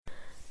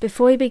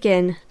Before we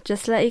begin,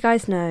 just to let you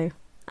guys know,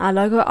 our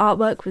logo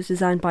artwork was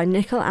designed by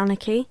Nickel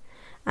Anarchy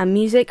and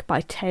music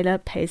by Taylor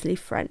Paisley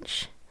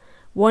French.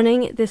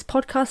 Warning, this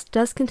podcast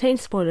does contain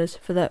spoilers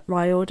for the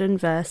Riordan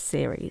Verse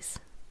series.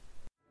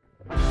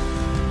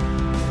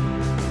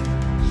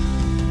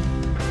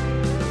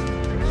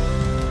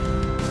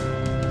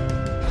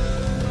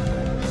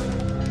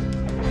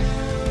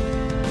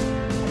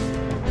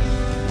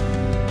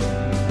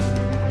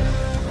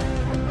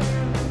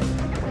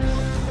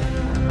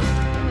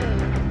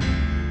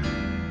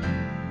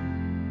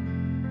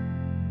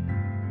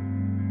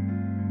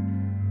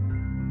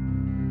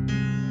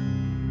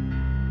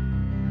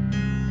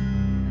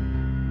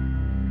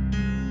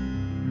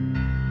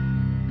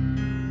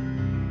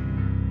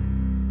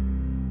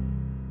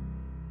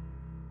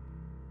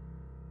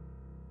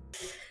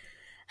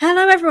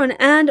 Hello everyone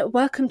and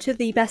welcome to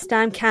the Best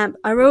Damn Camp,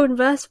 a Riordan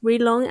Verse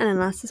read-along and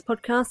analysis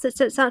podcast that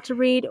sets out to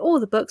read all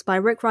the books by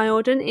Rick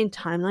Riordan in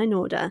timeline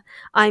order.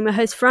 I'm your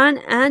host Fran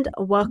and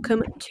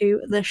welcome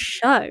to the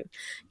show.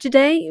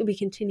 Today we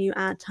continue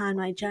our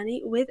timeline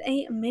journey with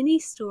a mini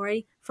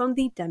story from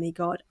the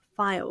Demigod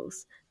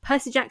files,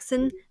 Percy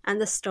Jackson and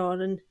the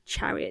Stolen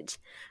Chariot.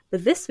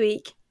 But this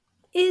week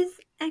is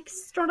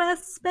extra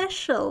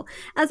special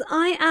as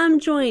I am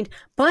joined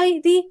by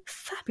the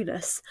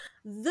fabulous,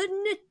 the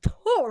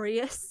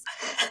notorious,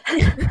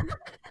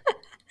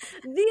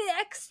 the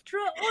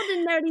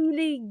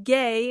extraordinarily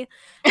gay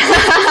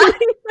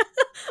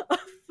of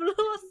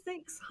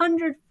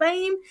Floor600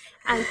 fame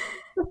and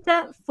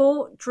Twitter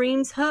for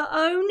Dreams Her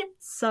Own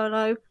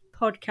solo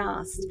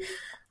podcast.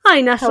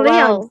 Hi Natalie,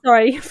 Hello. I'm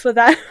sorry for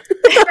that.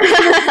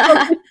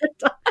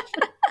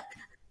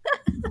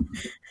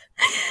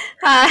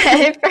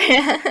 Hi,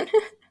 Fran.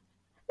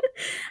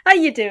 How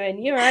you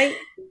doing? You right?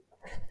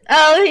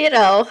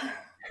 Oh,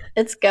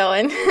 it's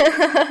going.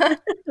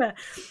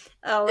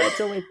 Oh,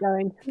 it's always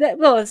going.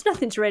 Well, there's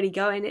nothing's really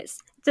going.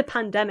 It's a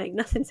pandemic.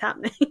 Nothing's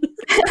happening.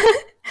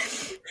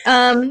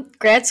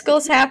 Grad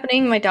school's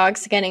happening. My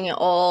dog's getting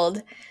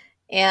old,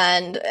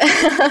 and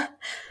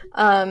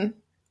I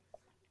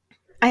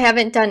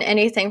haven't done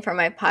anything for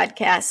my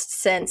podcast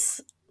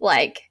since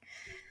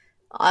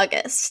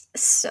August.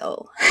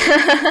 So.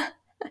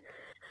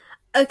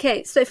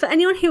 Okay, so for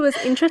anyone who was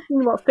interested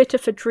in what Fitter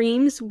for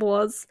Dreams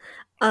was,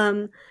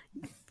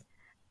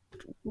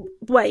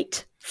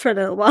 wait for a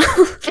little while.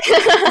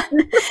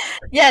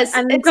 Yes,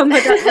 and then come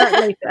back to that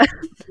later.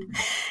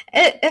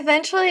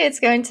 Eventually, it's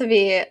going to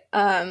be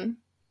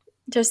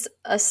just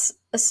a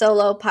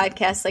solo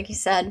podcast, like you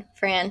said,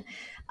 Fran,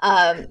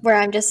 where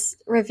I'm just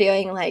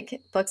reviewing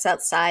books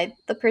outside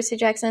the Percy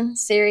Jackson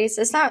series.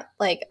 It's not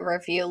a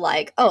review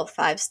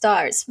 5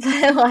 stars,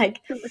 but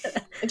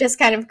just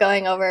kind of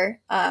going over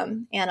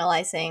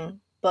analyzing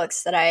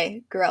books that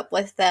I grew up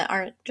with that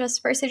aren't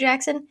just Percy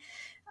Jackson.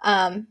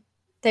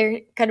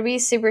 They're going to be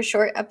super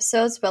short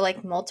episodes,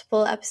 but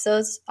multiple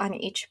episodes on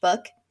each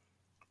book.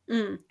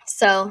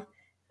 So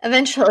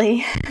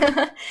eventually,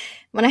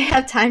 when I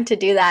have time to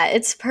do that,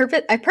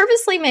 I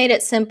purposely made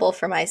it simple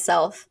for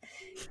myself,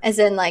 as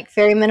in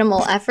very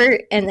minimal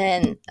effort. And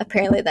then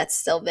apparently that's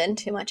still been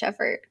too much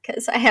effort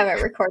because I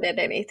haven't recorded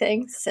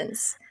anything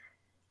since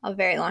a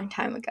very long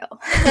time ago.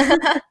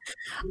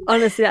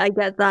 Honestly, I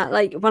get that.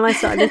 When I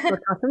started this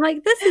podcast,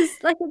 I'm this is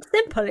it's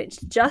simple.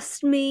 It's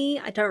just me.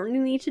 I don't really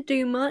need to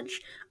do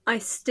much. I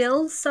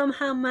still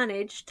somehow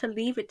managed to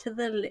leave it to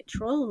the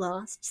literal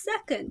last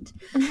second.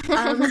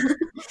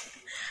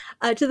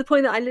 To the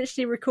point that I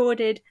literally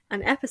recorded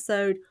an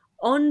episode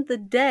on the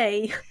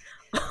day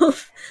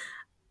of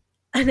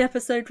an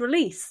episode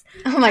release.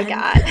 Oh my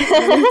God.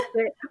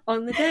 It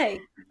on the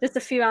day, just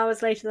a few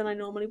hours later than I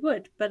normally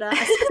would, but I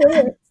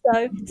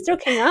still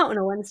came out on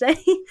a Wednesday,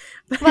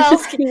 but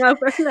just came out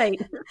very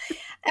late.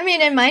 I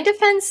mean, in my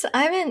defense,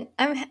 I'm in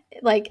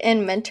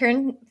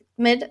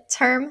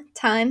midterm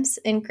times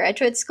in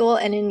graduate school,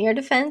 and in your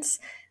defense,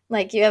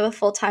 you have a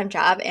full-time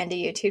job and a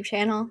YouTube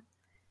channel.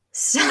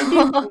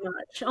 So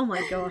much. Oh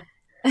my God.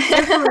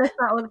 Every time I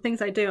start all the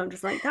things I do, I'm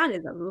just that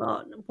is a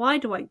lot. Why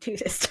do I do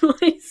this to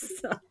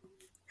myself?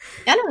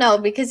 I don't know,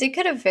 because you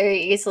could have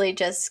very easily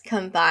just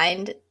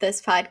combined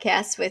this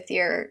podcast with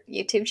your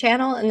YouTube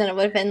channel, and then it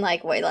would have been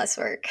way less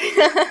work.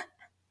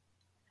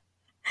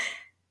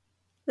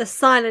 The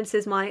silence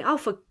is oh,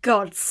 for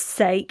God's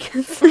sake.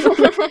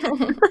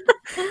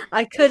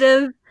 I could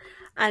have,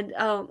 and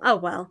oh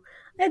well,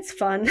 it's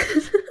fun.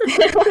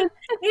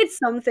 It's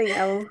something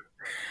else.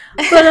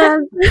 But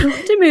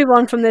to move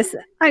on from this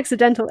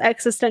accidental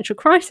existential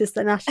crisis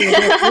that Natalie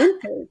is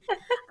into,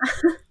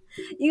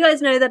 you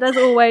guys know that, as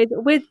always,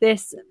 with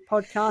this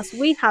podcast,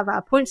 we have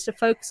our points to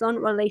focus on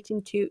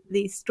relating to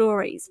these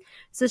stories.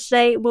 So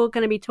today we're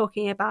going to be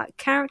talking about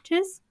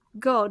characters,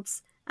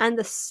 gods, and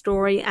the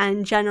story,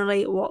 and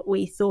generally what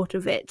we thought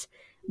of it.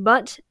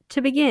 But to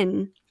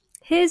begin,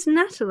 here's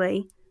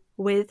Natalie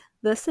with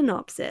the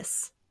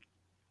synopsis.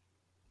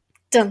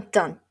 Dun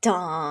dun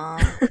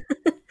dun.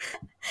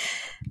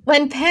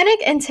 When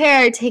panic and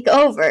terror take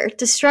over,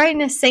 destroying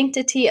the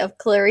sanctity of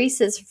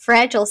Clarice's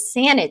fragile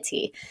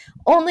sanity,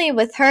 Only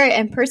with her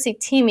and Percy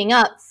teaming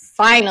up,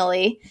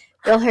 finally,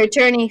 will her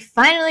journey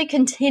finally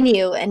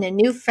continue and a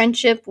new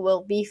friendship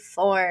will be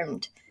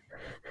formed.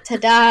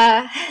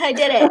 Ta-da! I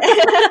did it!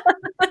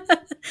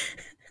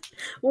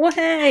 Well,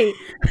 hey,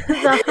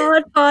 the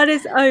hard part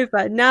is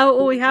over. Now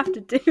all we have to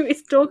do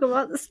is talk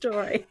about the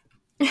story.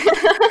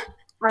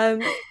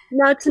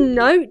 Now to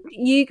note,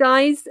 you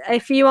guys,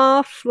 if you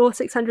are Floor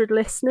 600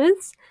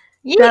 listeners,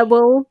 there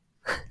will...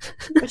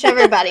 Which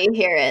everybody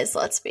here is,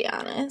 let's be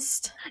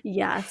honest.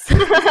 Yes.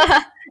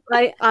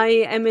 I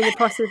am in the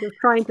process of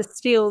trying to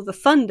steal the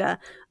thunder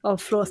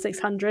of Floor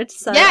 600.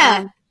 So,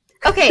 yeah.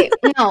 Okay,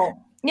 no.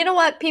 You know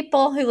what,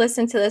 people who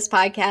listen to this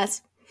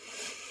podcast?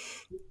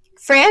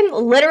 Fran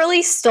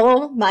literally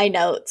stole my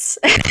notes.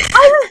 I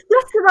was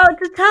just about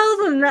to tell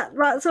them that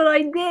that's what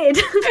I did.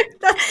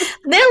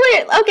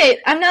 Okay,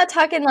 I'm not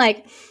talking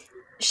like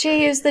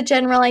she used the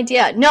general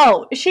idea.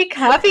 No, she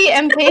copied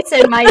and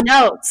pasted my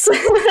notes.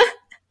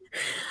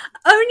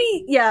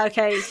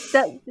 Okay.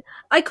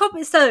 I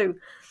copied. So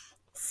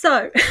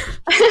to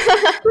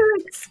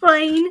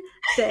explain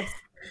this.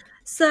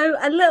 So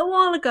a little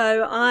while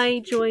ago,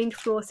 I joined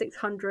Floor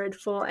 600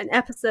 for an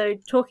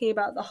episode talking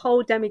about the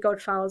whole Demigod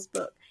Files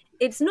book.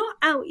 It's not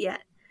out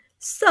yet.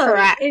 So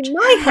Correct. In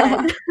my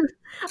head,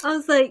 I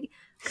was like,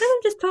 because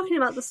I'm just talking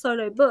about the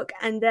solo book,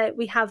 and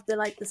we have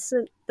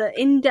the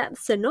in-depth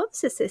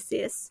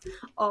synopsis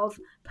of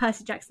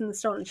Percy Jackson: The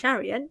Stolen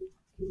Chariot.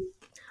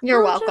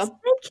 You're welcome. Just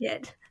take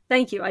it.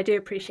 Thank you. I do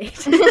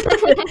appreciate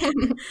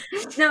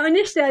it. Now,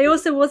 initially, I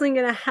also wasn't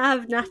going to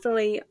have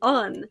Natalie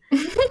on,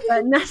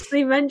 but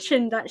Natalie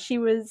mentioned that she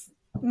was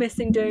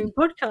missing doing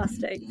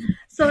podcasting.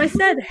 So I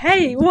said,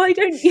 hey, why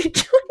don't you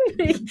join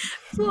me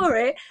for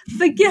it,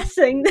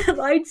 forgetting that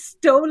I'd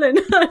stolen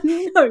her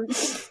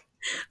notes.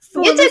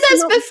 You did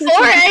this before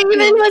I even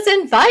was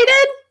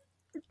invited?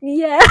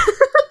 Yeah.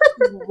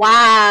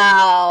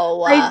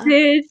 Wow. I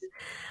did.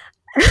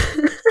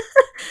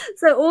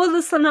 So all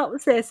the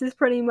synopsis is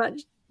pretty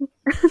much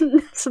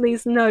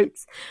Natalie's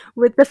notes,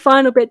 with the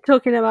final bit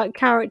talking about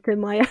character,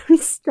 my own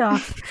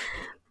stuff.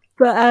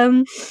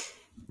 But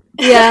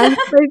yeah,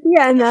 so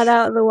getting that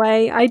out of the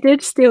way, I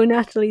did steal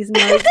Natalie's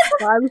notes,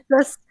 but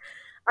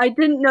I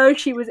didn't know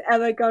she was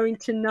ever going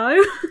to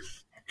know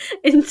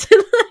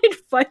until I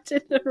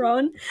invited her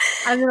on,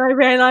 and then I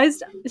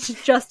realised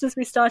just as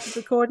we started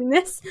recording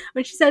this,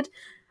 when she said,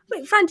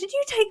 "Wait, Fran, did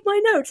you take my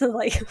notes?" I was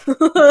like,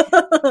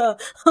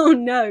 "Oh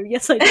no,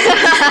 yes I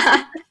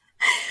did."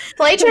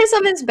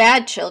 Plagiarism is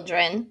bad,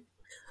 children.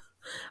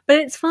 But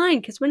it's fine,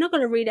 because we're not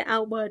going to read it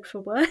out word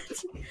for word.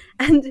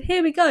 And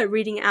here we go,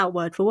 reading it out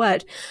word for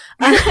word.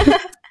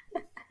 But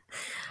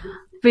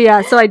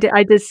yeah, so I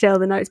did steal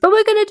the notes. But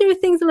we're going to do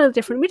things a little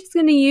different. We're just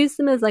going to use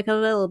them as like a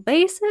little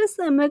basis,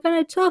 and we're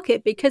going to talk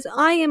it, because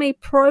I am a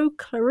pro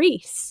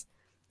Clarice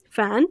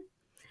fan,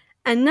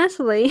 and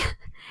Natalie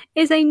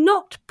is a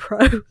not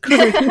pro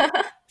Clarice fan.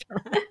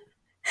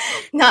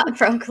 Not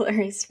pro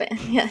Clarice fan,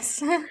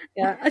 yes.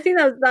 Yeah, I think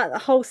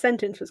that whole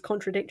sentence was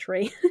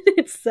contradictory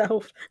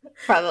itself.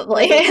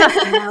 Probably.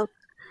 And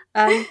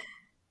I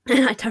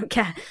don't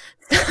care.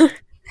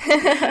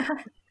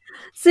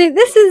 So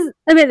this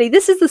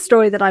is the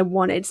story that I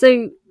wanted.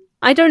 So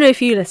I don't know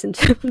if you listen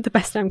to The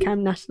Best Damn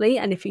Cam, Natalie,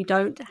 and if you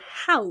don't,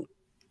 how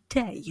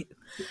dare you?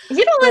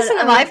 You don't listen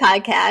to my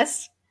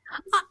podcast.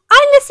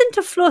 I listen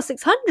to Floor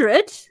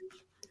 600.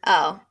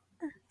 Oh.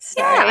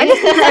 Sorry. Yeah, I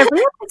listen to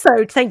every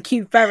episode. Thank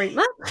you very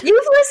much.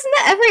 You've listened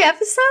to every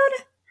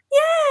episode?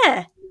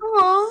 Yeah.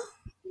 Aww.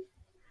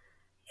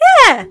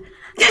 Yeah.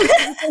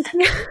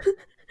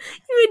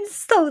 You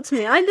insult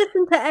me. I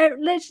listen to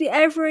literally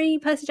every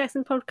Percy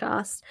Jackson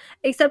podcast,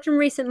 except in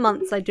recent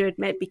months, I do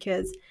admit,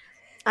 because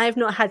I have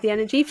not had the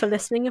energy for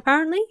listening,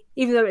 apparently.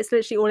 Even though it's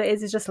literally all it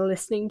is just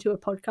listening to a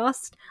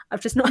podcast.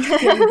 I've just not had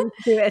the energy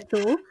to do it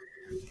at all.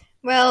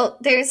 Well,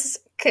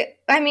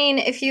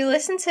 if you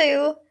listen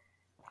to...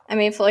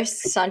 Floor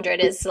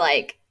 600 is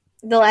like,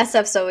 the last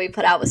episode we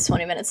put out was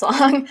 20 minutes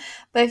long,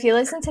 but if you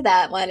listen to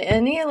that one,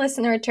 and you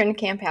listen to Return to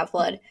Camp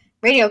Half-Blood,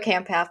 Radio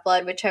Camp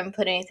Half-Blood, which I haven't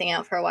put anything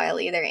out for a while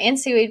either, and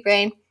Seaweed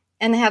Brain,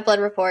 and the Half-Blood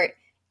Report,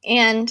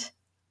 and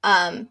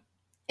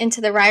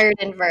Into the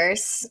Riordan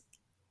Verse,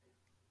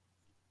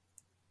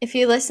 if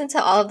you listen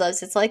to all of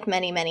those, it's like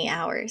many, many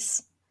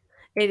hours.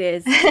 It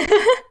is.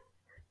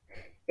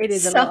 It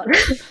is a lot.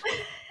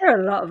 There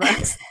are a lot of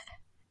us.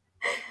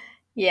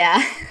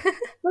 Yeah.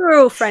 We're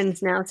all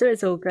friends now, so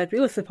it's all good. We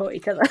all support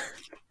each other.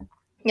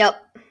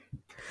 Yep.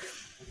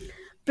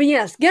 But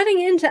yes, getting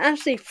into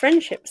actually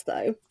friendships,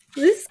 though,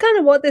 this is kind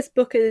of what this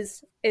book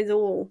is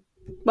all...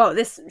 Well,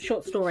 this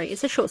short story,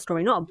 it's a short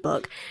story, not a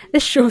book.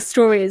 This short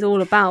story is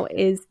all about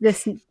is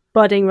this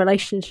budding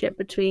relationship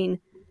between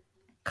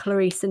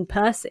Clarice and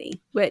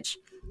Percy, which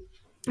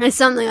is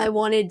something I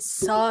wanted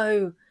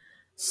so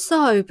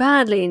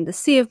badly in the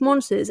Sea of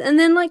Monsters, and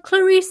then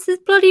Clarice has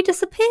bloody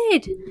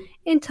disappeared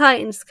in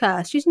Titan's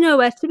Curse. She's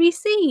nowhere to be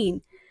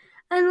seen,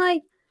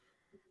 and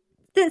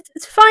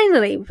it's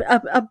finally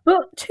a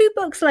book. 2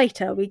 books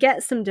later, we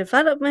get some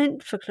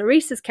development for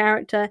Clarice's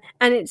character,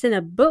 and it's in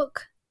a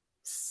book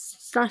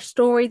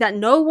book/story that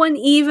no one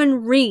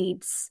even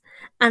reads.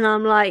 And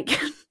I'm like,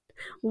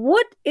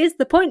 what is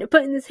the point of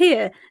putting this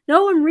here?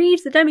 No one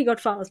reads the Demigod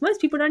files.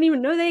 Most people don't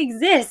even know they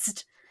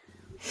exist.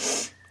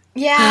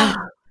 Yeah,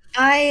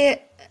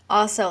 I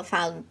also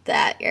found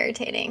that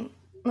irritating.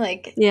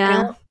 Like,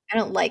 Yeah. I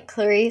don't like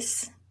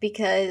Clarice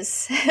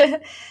because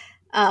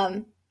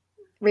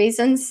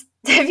reasons.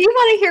 If you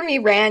want to hear me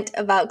rant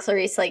about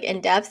Clarice like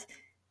in depth,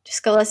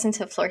 just go listen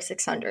to Floor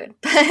 600.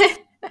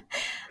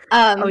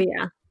 Oh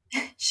yeah.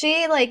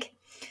 She like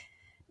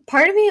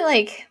part of me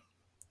like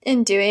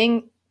in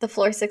doing the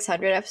Floor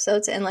 600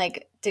 episodes and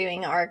like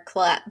doing our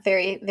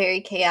very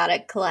very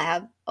chaotic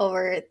collab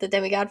over the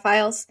Demigod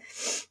files.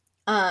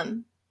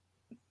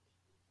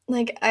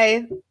 Like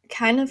I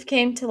kind of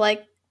came to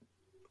like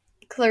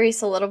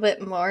Clarice a little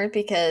bit more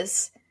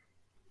because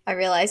I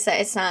realized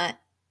that it's not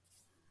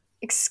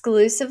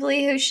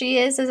exclusively who she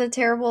is as a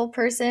terrible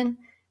person,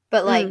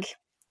 but like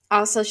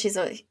also she's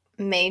a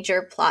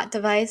major plot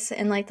device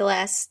in like the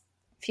last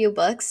few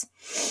books.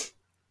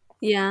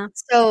 Yeah.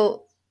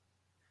 So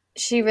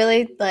she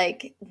really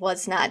like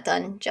was not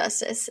done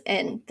justice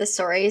in the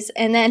stories.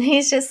 And then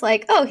he's just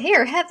like, "Oh,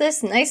 here, have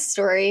this nice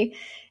story,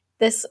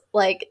 this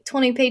like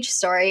 20-page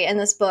story in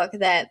this book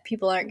that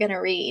people aren't going to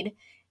read."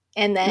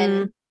 And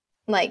then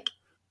like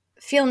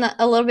feel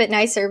a little bit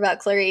nicer about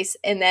Clarice,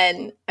 and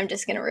then I'm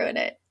just going to ruin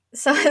it.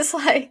 So it's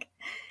like,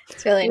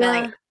 it's really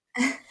annoying.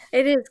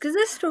 It is, because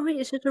this story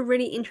is just a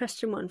really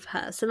interesting one for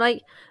her. So,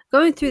 like,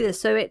 going through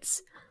this, so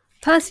it's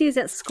Percy is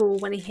at school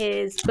when he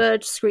hears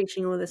birds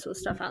screeching, all this sort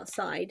of stuff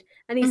outside,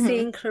 and he's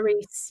seeing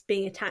Clarice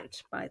being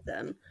attacked by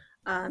them.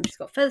 She's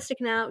got feathers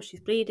sticking out,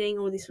 she's bleeding,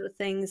 all these sort of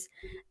things,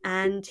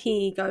 and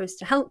he goes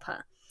to help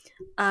her.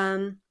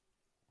 And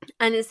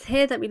it's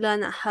here that we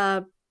learn that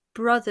her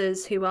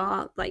brothers, who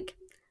are, like,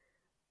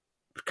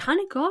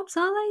 kind of gods,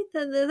 are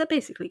they? They're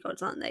basically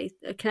gods, aren't they?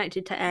 They're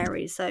connected to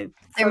Ares, so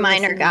they're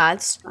minor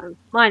gods.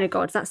 Minor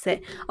gods, that's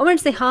it. I wanted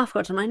to say half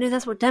gods, and I know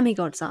that's what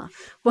demigods are.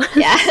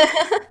 Yeah.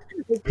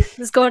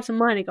 There's gods and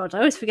minor gods. I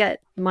always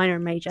forget minor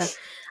and major.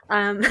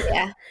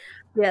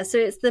 Yeah, so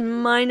it's the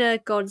minor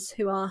gods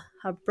who are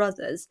her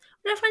brothers.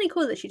 But I find it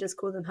cool that she does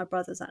call them her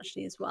brothers,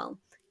 actually, as well,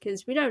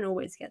 because we don't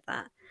always get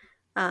that.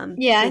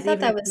 Yeah, I thought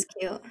that was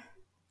cute.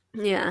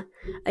 Yeah,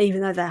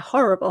 even though they're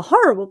horrible,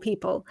 horrible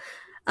people.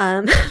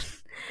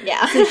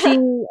 Yeah. So she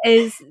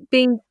is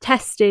being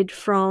tested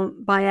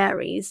by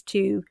Ares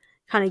to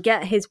kind of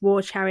get his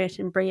war chariot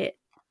and bring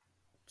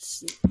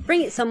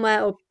it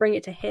somewhere, or bring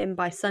it to him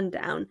by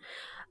sundown.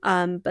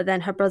 But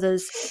then her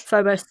brothers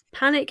Phobos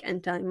Panic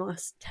and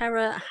Deimos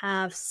Terror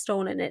have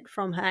stolen it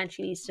from her, and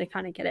she needs to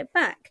kind of get it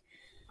back.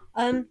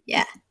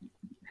 Yeah.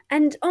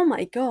 And oh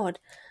my god,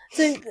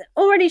 so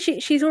already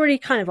she's already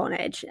kind of on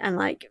edge and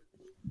like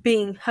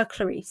being her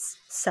Clarice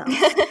self.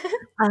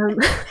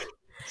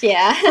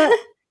 Yeah. But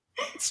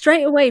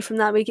straight away from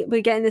that,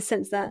 we're getting the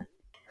sense that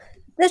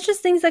there's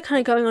just things that are kind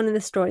of going on in the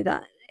story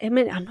that, I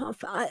mean,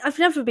 I've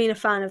never been a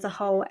fan of the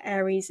whole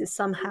Ares is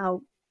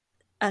somehow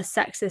a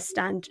sexist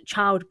and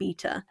child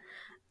beater,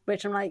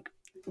 which I'm like,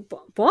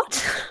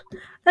 what?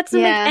 That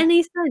doesn't make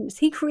any sense.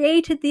 He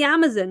created the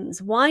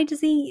Amazons. Why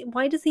does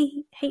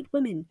he hate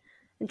women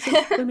and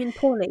treat women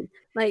poorly?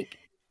 Like,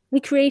 he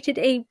created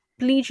a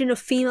legion of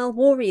female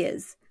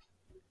warriors.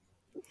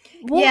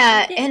 What?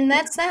 Yeah, and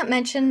that's not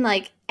mentioned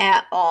like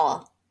at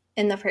all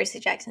in the Percy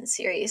Jackson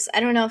series. I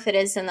don't know if it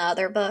is in the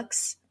other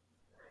books.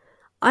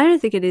 I don't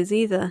think it is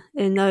either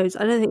in those.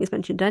 I don't think it's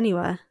mentioned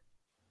anywhere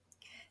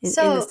in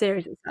the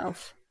series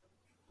itself.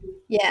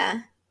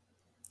 Yeah.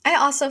 I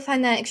also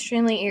find that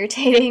extremely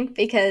irritating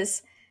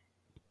because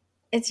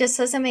it just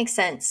doesn't make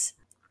sense.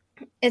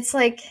 It's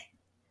like,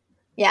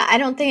 yeah, I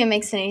don't think it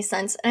makes any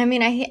sense. I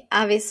mean,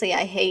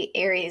 I hate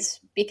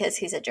Ares because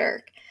he's a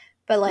jerk.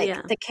 But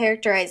like the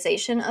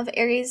characterization of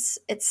Ares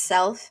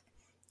itself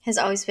has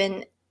always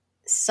been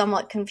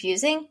somewhat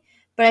confusing.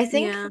 But I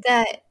think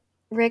that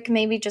Rick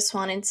maybe just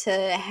wanted to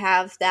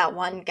have that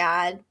one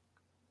god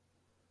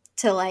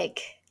to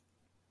like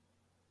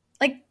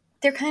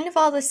they're kind of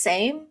all the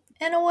same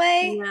in a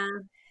way. Yeah.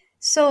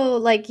 So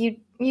like you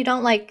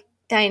don't like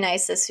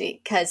Dionysus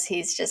because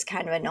he's just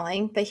kind of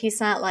annoying, but he's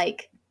not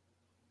like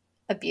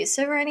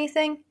abusive or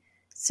anything.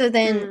 So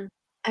then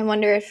I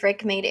wonder if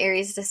Rick made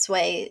Ares this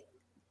way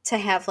to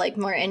have like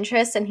more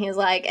interest, and he's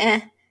like,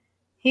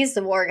 he's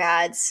the war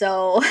god,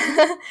 so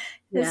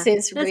this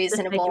seems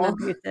reasonable.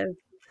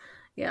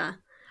 Yeah,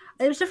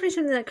 it was definitely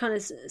something that kind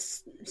of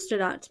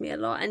stood out to me a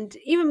lot. And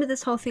even with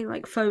this whole thing,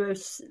 like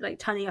Phobos like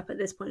turning up at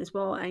this point as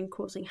well and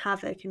causing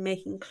havoc and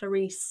making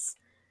Clarice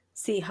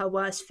see her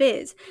worst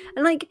fears,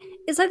 and like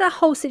it's like that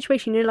whole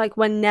situation, you know, like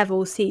when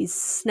Neville sees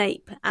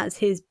Snape as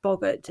his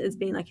boggart, as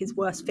being like his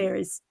worst fear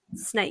is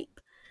Snape,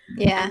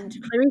 and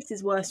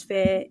Clarice's worst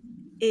fear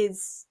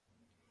is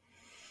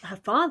her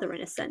father,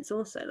 in a sense.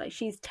 Also, like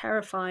she's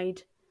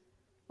terrified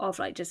of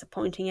like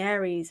disappointing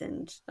Ares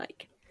and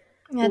like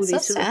all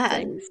these sort of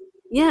things.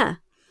 Yeah,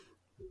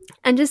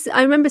 And just,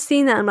 I remember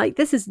seeing that, I'm like,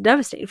 this is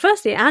devastating.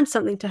 Firstly, it adds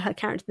something to her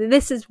character.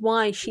 This is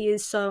why she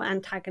is so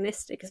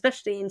antagonistic,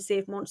 especially in Sea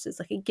of Monsters.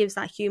 Like, it gives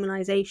that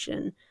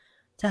humanization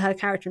to her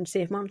character in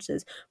Sea of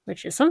Monsters,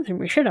 which is something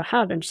we should have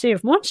had in Sea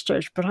of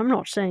Monsters, but I'm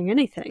not saying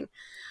anything.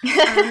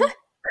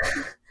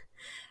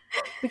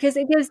 Because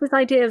it gives this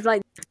idea of,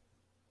 like,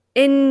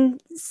 in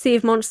Sea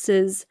of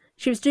Monsters,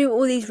 she was doing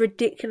all these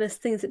ridiculous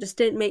things that just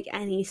didn't make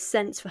any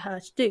sense for her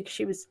to do, because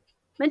she was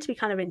meant to be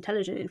kind of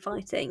intelligent in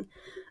fighting.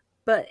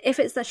 But if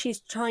it's that she's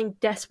trying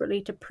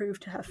desperately to prove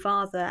to her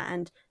father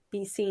and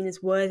be seen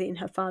as worthy in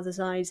her father's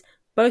eyes,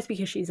 both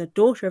because she's a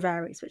daughter of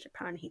Ares, which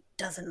apparently he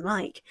doesn't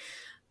like,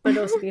 but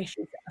also because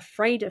she's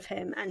afraid of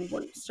him and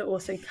wants to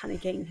also kind of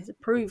gain his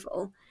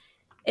approval,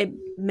 it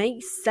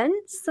makes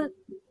sense that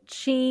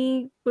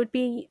she would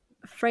be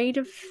afraid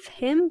of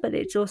him, but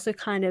it's also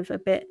kind of a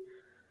bit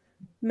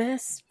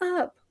messed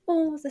up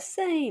all the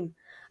same.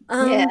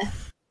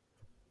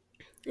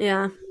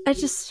 Yeah, I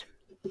just...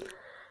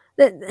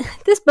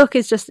 This book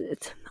is just...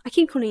 I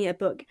keep calling it a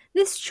book.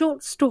 This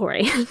short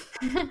story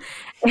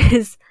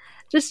is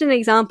just an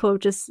example of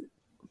just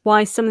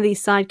why some of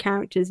these side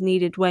characters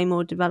needed way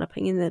more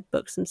developing in the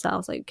books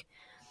themselves. Like,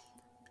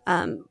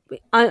 I'm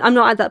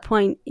not at that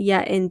point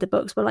yet in the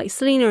books, but like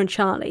Selena and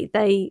Charlie,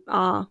 they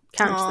are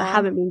characters that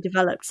haven't been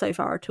developed so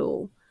far at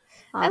all.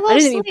 I love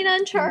Selena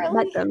and Charlie.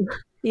 Met them.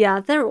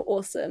 Yeah, they're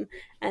awesome,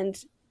 and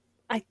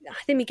I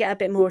think we get a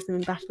bit more of them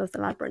in Battle of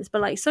the Labyrinth.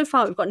 But like so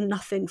far, we've got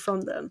nothing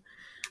from them.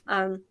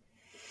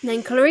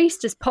 Then Clarice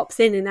just pops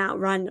in and out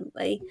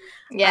randomly,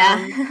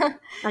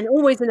 and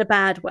always in a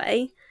bad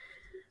way.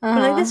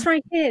 But like this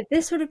right here,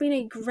 this would have been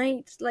a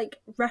great like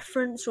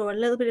reference or a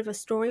little bit of a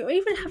story, or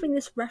even having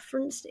this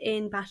referenced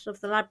in Battle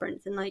of the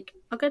Labyrinth. And like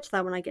I'll get to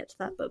that when I get to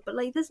that book. But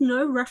like there's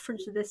no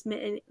reference to this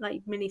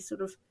mini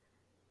sort of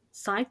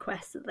side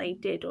quest that they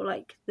did, or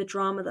like the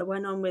drama that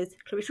went on with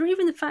Clarice, or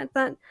even the fact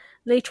that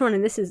later on,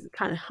 and this is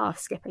kind of half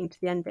skipping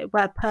to the end bit,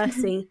 where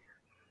Percy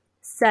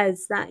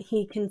says that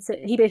he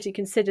basically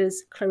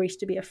considers Clarice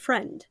to be a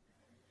friend.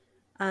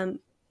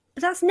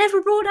 But that's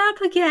never brought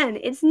up again.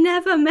 It's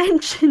never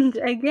mentioned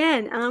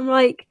again. And I'm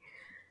like,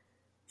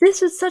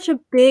 this was such a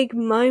big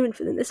moment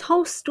for them. This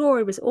whole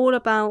story was all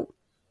about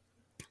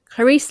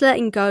Clarice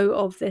letting go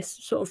of this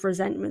sort of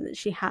resentment that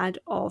she had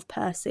of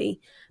Percy.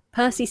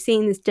 Percy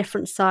seeing this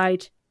different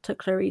side to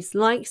Clarice,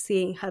 like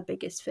seeing her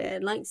biggest fear,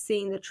 like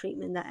seeing the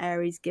treatment that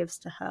Ares gives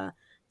to her,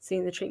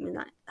 seeing the treatment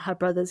that her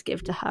brothers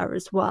give to her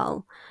as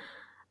well.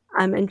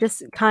 And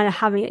just kind of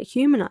having it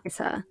humanize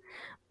her.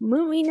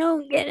 But we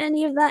don't get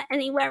any of that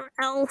anywhere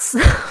else.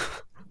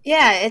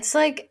 Yeah, it's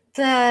like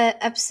the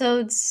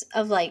episodes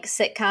of like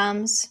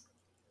sitcoms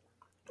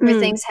where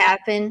things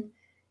happen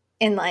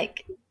and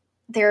like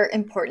they're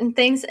important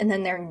things and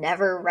then they're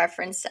never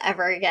referenced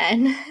ever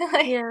again.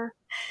 Yeah.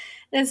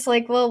 It's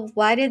like, well,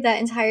 why did that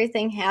entire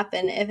thing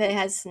happen if it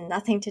has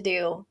nothing to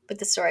do with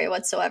the story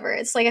whatsoever?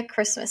 It's like a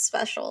Christmas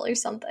special or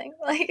something.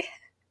 Like,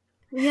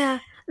 yeah,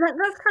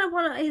 that's kind of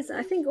what it is.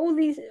 I think all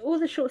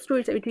the short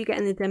stories that we do get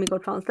in the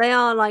Demigod files, they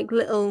are like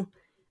little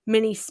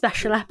mini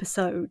special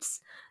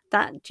episodes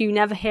that you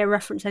never hear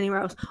referenced anywhere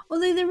else.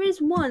 Although there is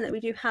one that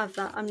we do have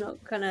that I'm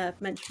not gonna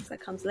mention because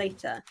that comes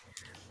later.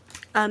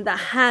 That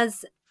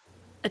has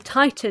a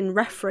Titan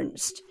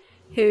referenced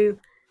who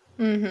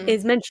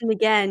is mentioned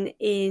again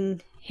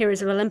in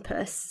Heroes of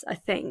Olympus, I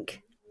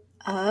think.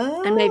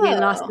 Oh, and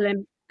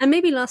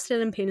maybe Last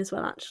Olympian as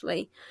well,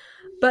 actually.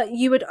 But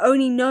you would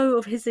only know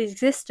of his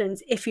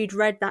existence if you'd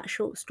read that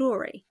short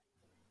story.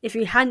 If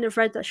you hadn't have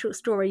read that short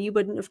story, you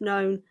wouldn't have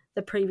known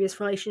the previous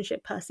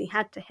relationship Percy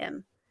had to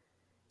him.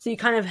 So you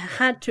kind of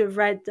had to have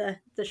read the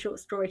short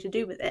story to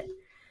do with it.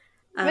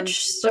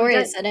 Which story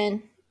is it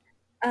in?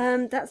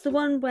 That's the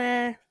one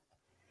where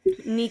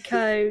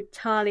Nico,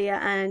 Talia,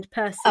 and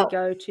Percy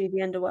go to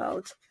the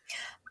underworld.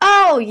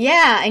 Oh,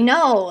 yeah, I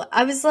know.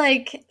 I was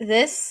like,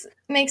 this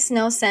makes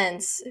no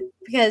sense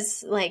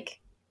because, like,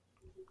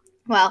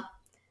 well,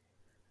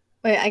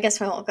 wait, I guess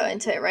we won't go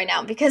into it right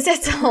now because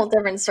it's a whole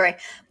different story.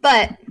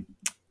 But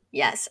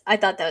yes, I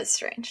thought that was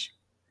strange.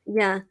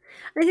 Yeah,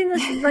 I think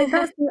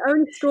that's the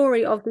only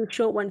story of the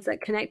short ones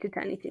that connected to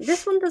anything.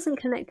 This one doesn't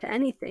connect to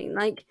anything.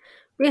 Like,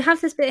 we have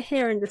this bit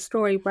here in the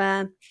story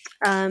where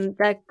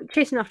they're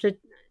chasing after...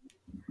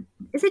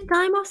 Is it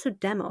Deimos or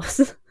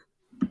Demos?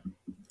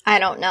 I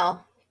don't know.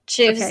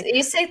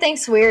 You say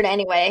things weird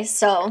anyway,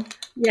 so...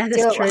 Yeah,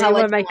 that's true. It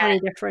won't make any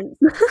difference.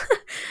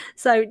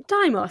 So,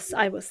 Deimos,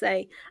 I will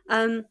say.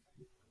 So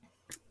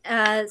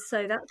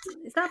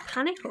is that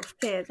panic or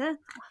fear?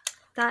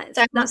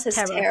 That's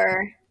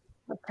terror.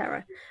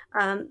 Terror.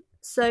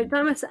 So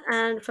Deimos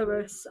and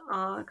Phobos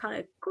are kind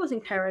of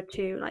causing terror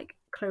to like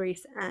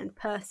Clarice and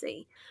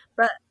Percy,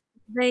 but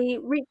they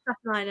reach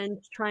Staten Island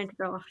trying to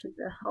go after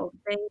the whole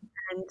thing,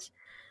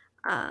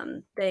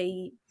 and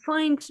they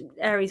find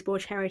Ares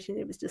board Chariot, and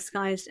it was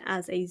disguised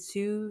as a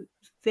zoo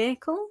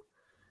vehicle.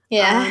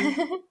 Yeah.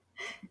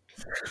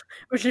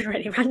 Which is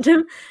really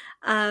random.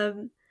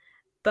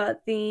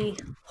 But the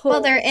horse...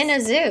 Well, they're in a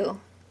zoo.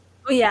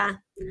 Oh, yeah.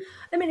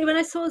 I mean, when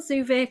I saw a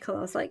zoo vehicle, I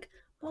was like,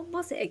 what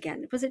was it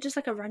again? Was it just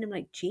like a random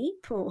like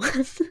Jeep or?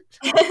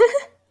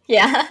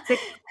 Yeah.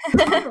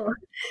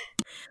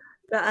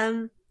 But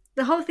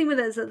the whole thing with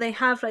it is that they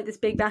have like this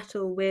big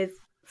battle with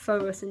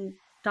Phobos and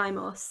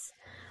Deimos,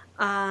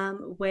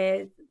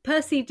 with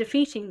Percy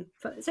defeating.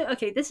 So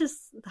okay, this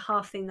is the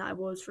half thing that I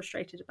was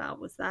frustrated about,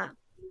 was that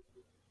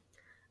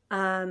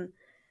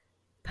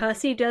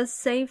Percy does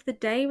save the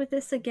day with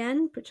this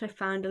again, which I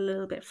found a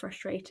little bit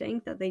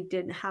frustrating, that they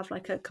didn't have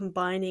like a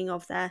combining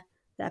of their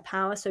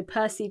power. So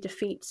Percy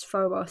defeats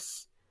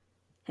Phobos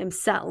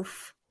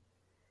himself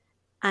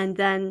and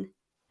then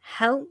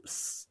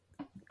helps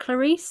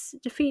Clarice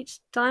defeat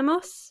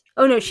Deimos.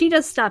 Oh no, she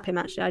does stab him,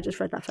 actually. I just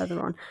read that further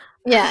on.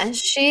 Yeah,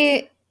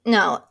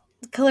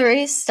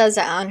 Clarice does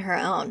it on her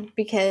own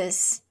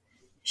because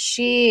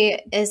she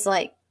is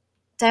like,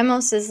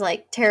 Deimos is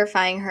like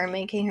terrifying her,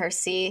 making her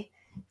see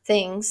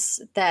things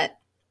that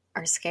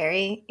are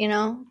scary, you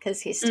know,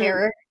 because he's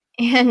terror.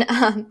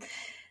 And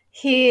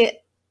he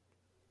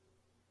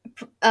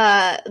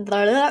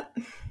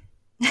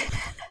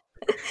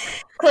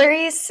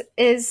Clarice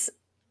is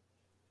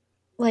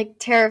like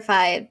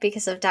terrified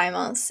because of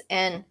Deimos,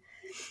 and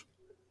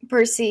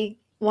Percy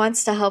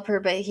wants to help her,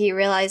 but he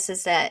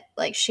realizes that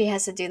like she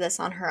has to do this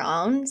on her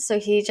own. So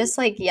he just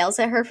like yells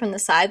at her from the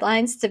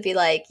sidelines to be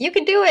like, you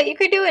can do it,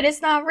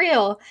 it's not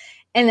real.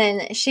 And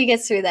then she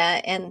gets through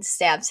that and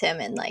stabs him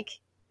and like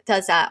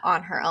does that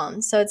on her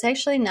own. So it's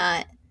actually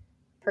not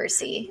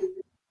Percy.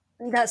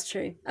 That's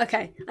true.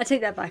 Okay, I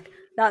take that back.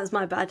 That was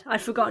my bad.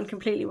 I'd forgotten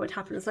completely what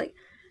happened. It's like,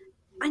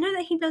 I know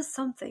that he does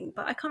something,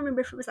 but I can't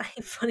remember if it was that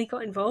he fully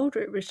got involved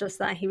or it was just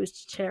that he was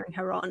cheering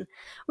her on.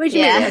 Which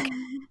maybe, okay,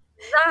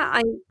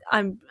 that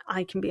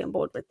I can be on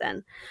board with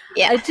then.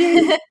 Yeah. I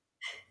do.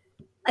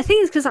 I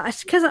think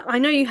it's because I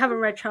know you haven't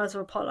read Trials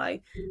of Apollo,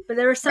 but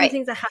there are some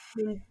things that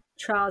happen in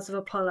Trials of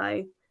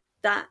Apollo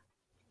that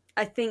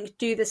I think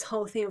do this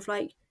whole thing of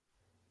like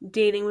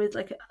dealing with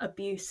like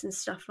abuse and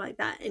stuff like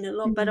that in a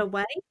lot better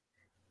way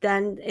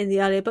than in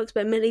the earlier books.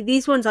 But admittedly,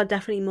 these ones are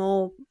definitely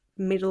more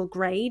middle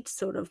grade,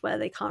 sort of, where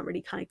they can't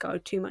really kind of go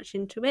too much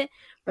into it.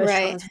 Whereas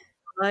Trials of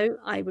Apollo,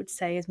 I would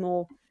say, is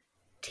more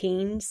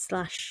teen /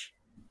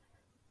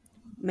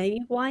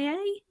 maybe YA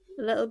a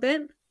little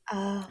bit.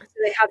 So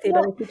they have the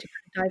ability to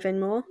dive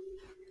in more.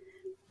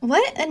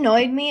 What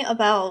annoyed me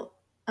about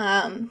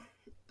and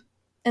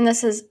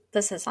this is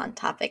on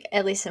topic,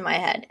 at least in my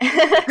head.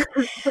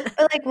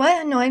 But like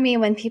what annoyed me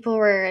when people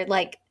were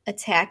like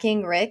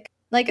attacking Rick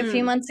like a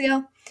few months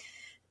ago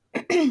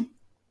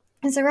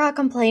is they were all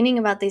complaining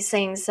about these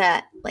things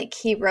that like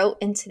he wrote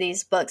into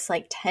these books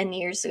like 10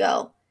 years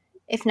ago,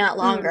 if not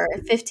longer,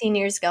 15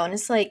 years ago. And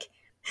it's like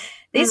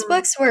these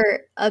books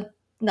were a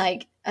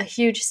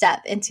huge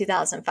step in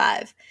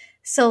 2005.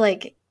 So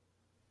like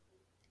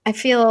I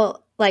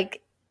feel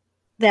like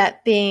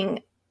that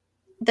being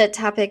the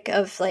topic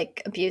of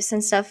like abuse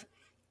and stuff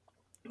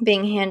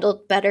being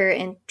handled better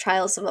in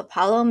Trials of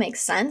Apollo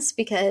makes sense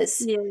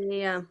because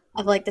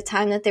of like the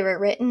time that they were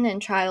written,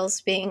 and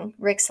Trials being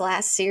Rick's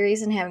last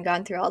series and having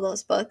gone through all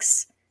those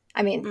books.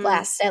 I mean,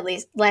 last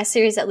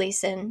series, at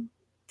least in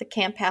the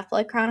Camp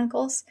Half-Blood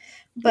Chronicles.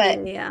 But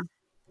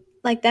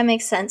like that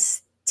makes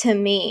sense to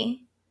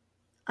me.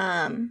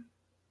 The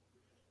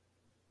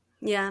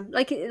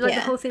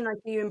whole thing, like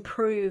you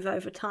improve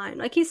over time.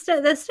 Like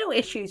there's still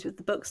issues with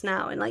the books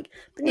now, and like,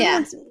 but no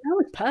one's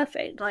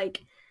perfect.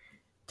 Like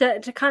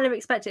to kind of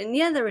expect it,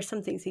 and there are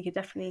some things he could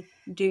definitely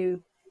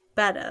do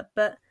better.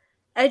 But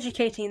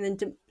educating them,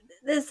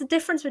 there's a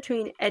difference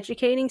between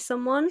educating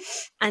someone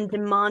and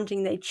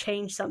demanding they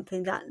change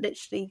something that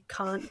literally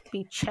can't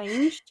be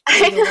changed.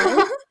 I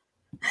know.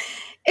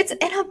 It's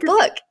in a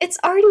book. It's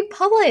already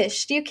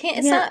published. You can't.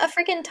 It's not a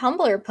freaking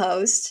Tumblr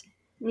post.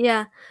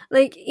 Yeah,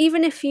 like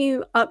even if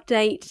you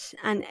update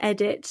and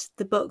edit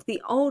the book, the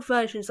old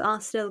versions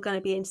are still going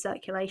to be in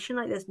circulation.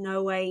 Like there's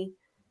no way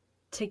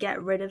to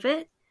get rid of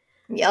it.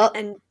 Yep.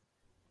 And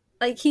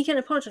like he can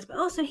apologize, but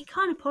also he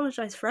can't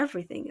apologize for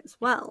everything as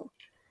well.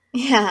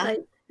 Yeah.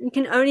 Like you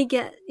can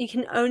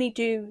only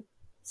do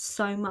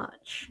so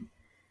much.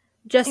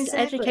 Just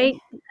educate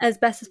as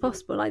best as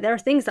possible. Like there are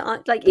things that I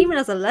like, even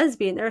as a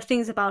lesbian, there are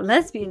things about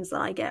lesbians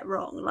that I get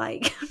wrong.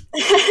 Like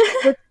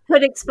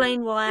could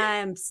explain why I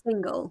am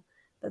single,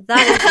 but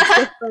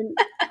that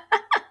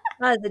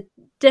is a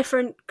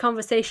different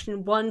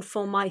conversation, one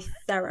for my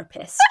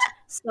therapist.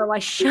 So I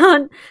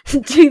shan't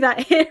do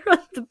that here on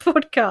the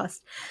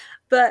podcast.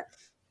 But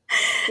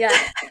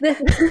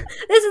this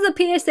is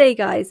a PSA,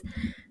 guys.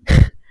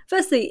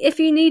 Firstly, if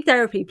you need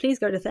therapy, please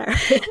go to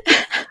therapy.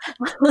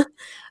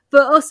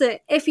 But also,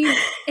 if you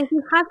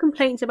have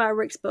complaints about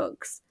Rick's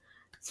books,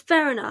 it's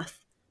fair enough.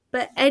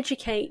 But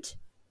educate.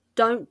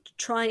 Don't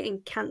try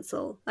and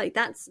cancel. Like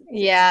that's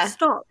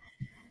stop.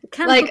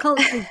 Cancel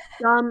culture is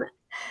dumb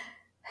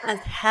as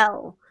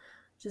hell.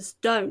 Just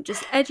don't.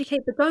 Just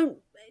educate, but don't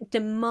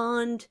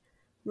demand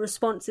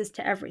responses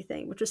to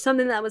everything, which was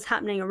something that was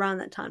happening around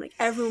that time. Like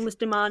everyone was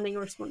demanding a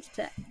response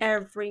to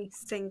every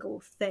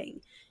single thing,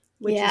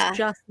 which is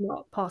just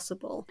not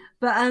possible.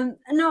 But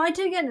no, I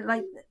do get it.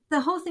 Like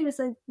the whole thing is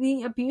like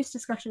the abuse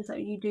discussions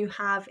that you do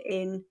have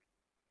in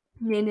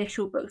the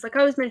initial books. Like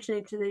I was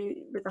mentioning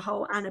with the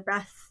whole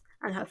Annabeth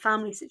and her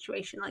family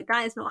situation, like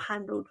that is not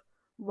handled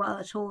well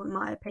at all, in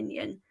my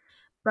opinion.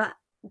 But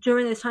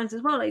during those times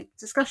as well, like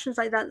discussions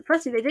like that,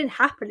 firstly, they didn't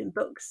happen in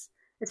books,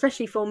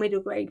 especially for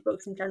middle grade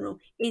books in general,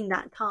 in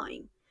that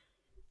time.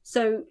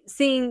 So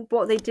seeing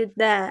what they did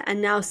there,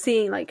 and now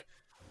seeing like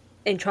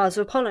in Trials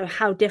of Apollo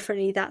how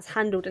differently that's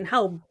handled and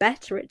how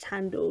better it's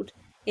handled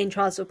in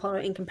Trials of Apollo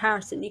in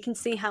comparison, you can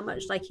see how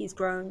much like he's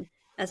grown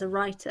as a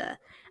writer.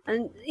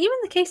 And even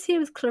the case here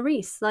with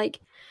Clarice,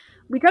 like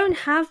we don't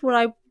have what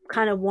I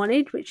kind of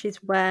wanted, which is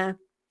where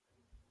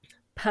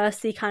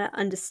Percy kind of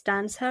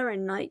understands her,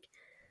 and like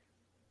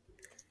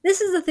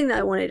this is the thing that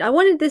I wanted. I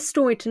wanted this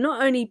story to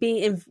not only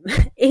be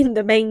in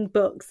the main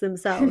books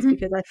themselves,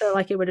 because I feel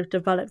like it would have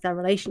developed their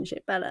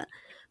relationship better,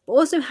 but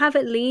also have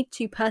it lead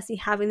to Percy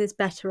having this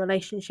better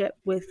relationship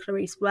with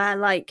Clarice, where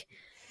like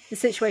the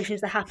situations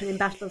that happen in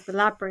Battle of the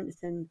Labyrinth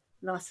and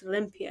Last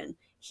Olympian,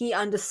 he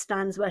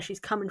understands where she's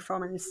coming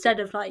from, and instead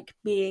of like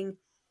being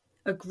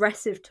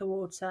aggressive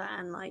towards her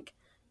and like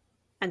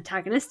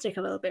antagonistic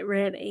a little bit,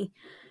 really,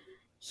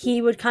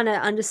 he would kind of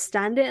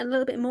understand it a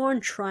little bit more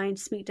and try and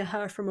speak to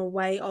her from a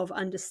way of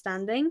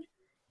understanding,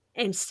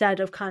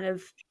 instead of kind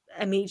of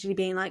immediately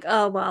being like,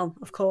 oh, well,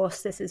 of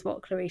course, this is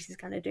what Clarice is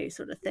going to do,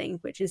 sort of thing,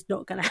 which is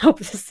not going to help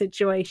the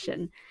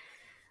situation.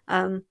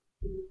 But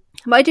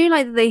I do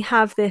like that they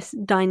have this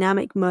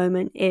dynamic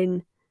moment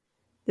in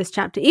this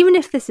chapter, even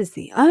if this is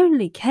the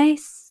only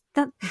case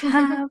that they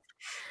have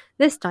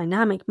this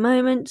dynamic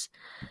moment.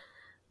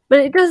 But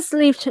it does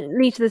lead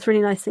to this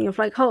really nice thing of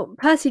like, oh,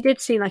 Percy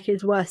did see like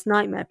his worst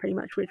nightmare pretty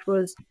much, which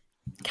was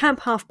Camp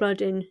Half-Blood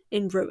in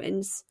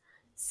ruins,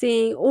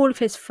 seeing all of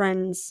his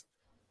friends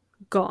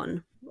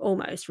gone,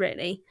 almost,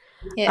 really.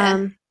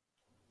 Yeah.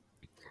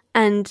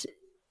 And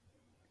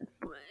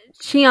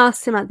she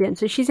asks him at the end,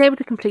 so she's able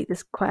to complete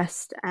this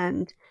quest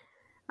and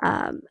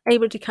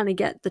able to kind of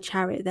get the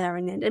chariot there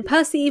in the end. And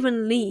Percy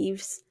even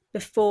leaves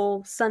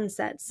before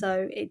sunset,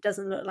 so it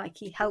doesn't look like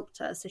he helped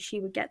her, so she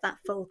would get that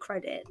full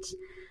credit.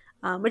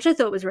 Which I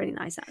thought was really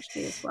nice,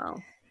 actually, as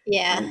well.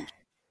 Yeah.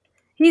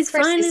 He's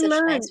Percy's finally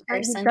learned nice that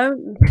you person.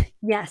 don't...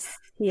 Yes,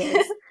 he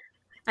is.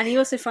 And he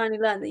also finally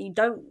learned that you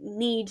don't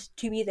need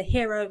to be the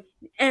hero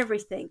in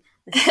everything.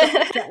 And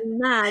stop getting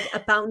mad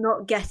about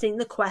not getting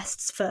the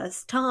quests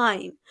first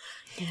time.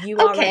 You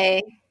are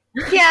okay.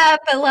 Yeah,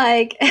 but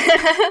like...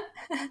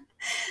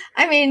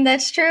 I mean,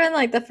 that's true in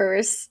like the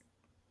first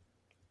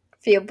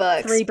few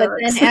books. 3 but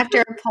books. Then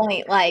after a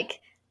point, like,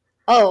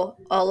 oh,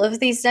 all of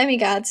these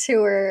demigods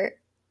who were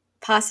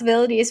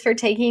possibilities for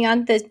taking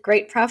on the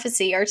great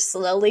prophecy are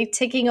slowly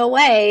ticking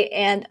away,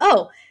 and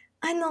oh,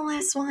 I'm the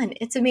last one,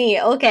 it's me,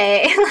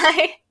 okay.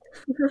 Like,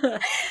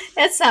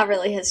 that's not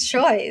really his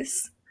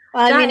choice.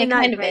 Well, I mean, it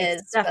kind of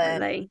is,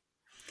 definitely.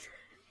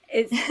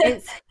 But...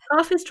 it's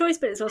half his choice,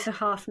 but it's also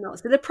half not.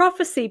 So the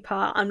prophecy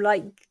part, I'm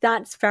like,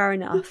 that's fair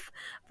enough.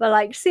 But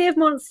like Sea of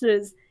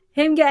Monsters,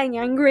 him getting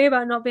angry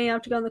about not being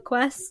able to go on the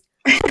quest,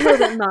 a little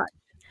bit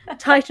much.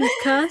 Titan's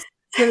Curse,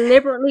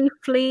 deliberately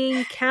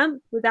fleeing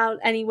camp without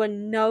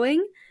anyone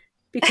knowing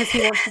because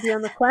he wants to be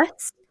on the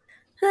quest.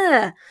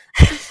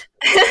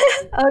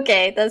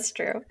 Okay, that's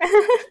true.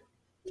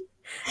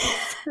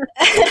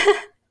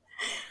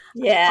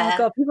 Yeah. Oh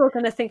god, people are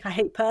going to think I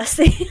hate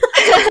Percy.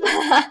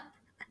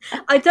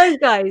 I don't,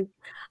 guys.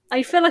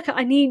 I feel like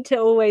I need to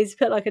always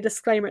put like a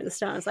disclaimer at the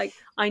start. It's like,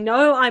 I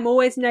know I'm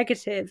always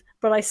negative,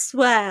 but I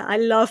swear I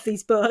love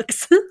these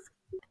books.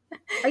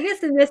 I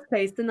guess in this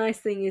case, the nice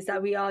thing is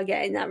that we are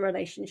getting that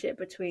relationship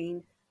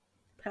between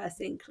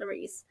Percy and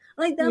Clarice.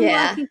 Like, them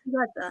working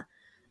together.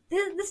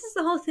 This is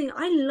the whole thing.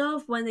 I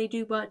love when they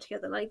do work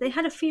together. Like, they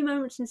had a few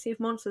moments in Sea of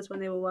Monsters when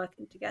they were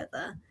working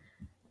together.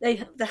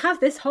 They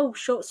have this whole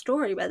short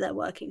story where they're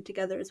working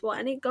together as well,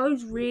 and it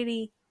goes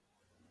really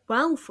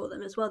well for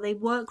them as well. They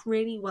work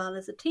really well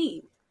as a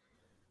team.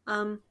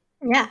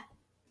 Yeah.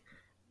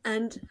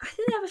 And I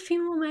think they have a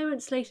few more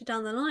moments later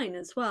down the line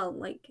as well,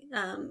 like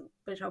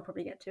which I'll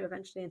probably get to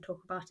eventually and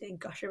talk about it and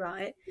gush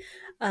about it.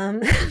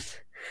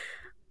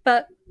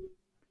 But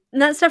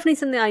that's definitely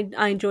something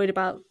I enjoyed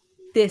about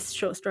this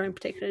short story in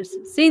particular, is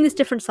seeing this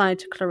different side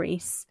to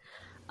Clarice,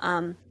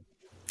 and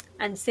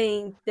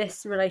seeing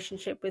this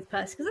relationship with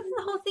Percy. Because I think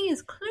the whole thing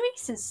is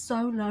Clarice is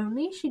so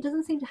lonely. She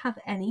doesn't seem to have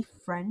any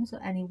friends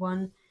or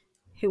anyone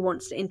who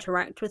wants to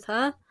interact with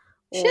her.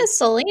 She has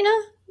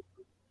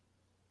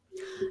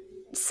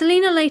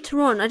Selena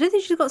later on. I don't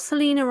think she's got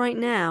Selena right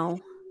now.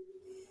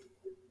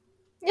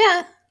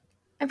 Yeah.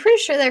 I'm pretty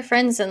sure they're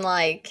friends in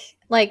like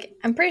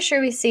I'm pretty sure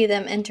we see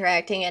them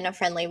interacting in a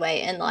friendly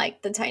way in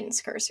like the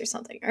Titan's Curse or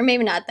something. Or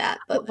maybe not that,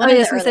 but one of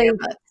the earlier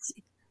books.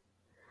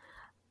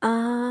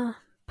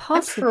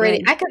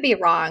 Possibly. I could be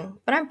wrong,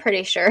 but I'm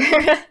pretty sure.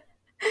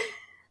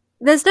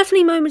 There's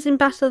definitely moments in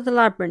Battle of the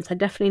Labyrinth, I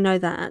definitely know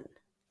that.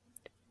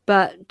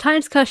 But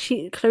Titan's Curse,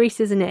 Clarice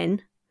isn't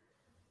in.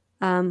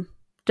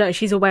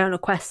 She's away on a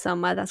quest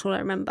somewhere, that's all I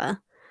remember.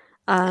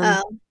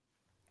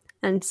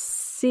 And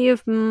Sea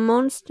of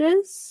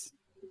Monsters,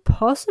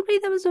 possibly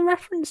there was a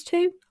reference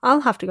to.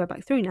 I'll have to go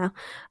back through now.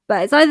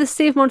 But it's either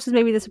Sea of Monsters,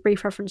 maybe there's a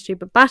brief reference to,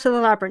 but Battle of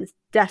the Labyrinth,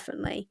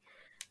 definitely.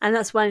 And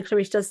that's when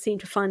Clarice does seem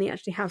to finally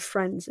actually have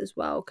friends as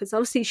well. Because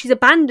obviously she's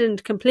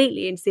abandoned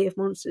completely in Sea of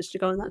Monsters to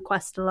go on that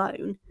quest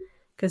alone.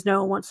 Because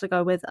no one wants to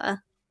go with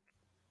her.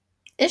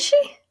 Is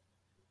she?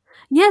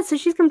 Yeah, so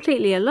she's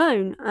completely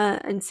alone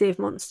in Sea of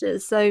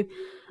Monsters. So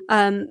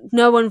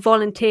no one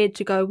volunteered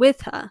to go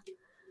with her.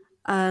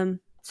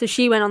 So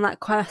she went on that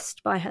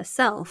quest by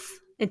herself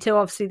until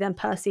obviously then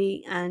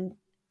Percy and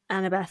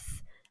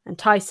Annabeth and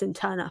Tyson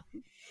turn up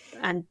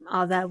and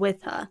are there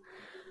with her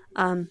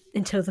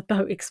until the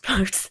boat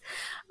explodes.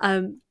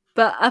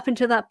 But up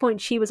until that point,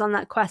 she was on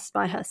that quest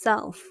by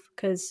herself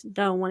because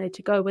no one wanted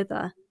to go with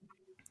her.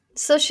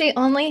 So she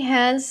only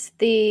has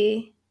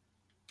the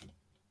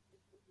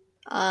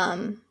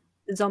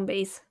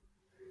zombies.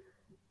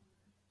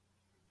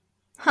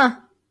 Huh.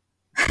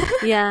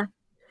 Yeah.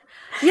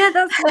 Yeah,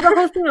 that's the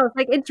whole thing. I was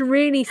like, it's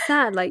really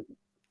sad. Like,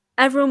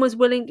 everyone was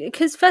willing,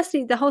 because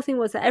firstly, the whole thing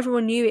was that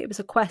everyone knew it was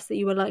a quest that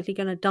you were likely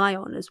going to die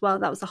on as well.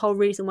 That was the whole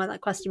reason why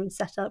that quest had been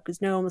set up,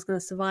 because no one was going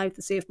to survive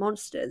the Sea of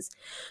Monsters.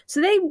 So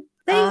they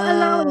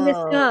allowed this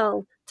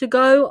girl to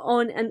go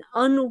on an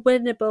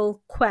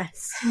unwinnable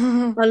quest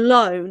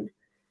alone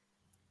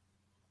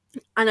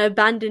and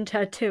abandoned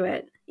her to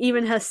it.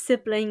 Even her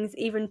siblings,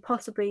 even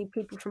possibly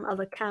people from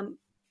other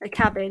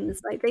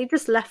cabins, like, they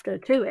just left her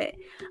to it.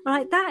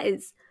 Like, that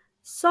is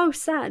so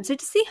sad. So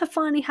to see her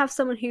finally have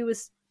someone who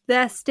was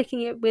there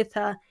sticking it with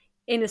her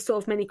in a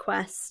sort of mini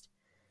quest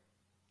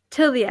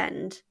till the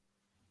end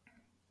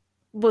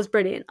was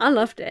brilliant. I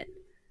loved it.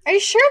 Are you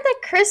sure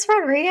that Chris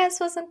Rodriguez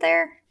wasn't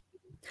there?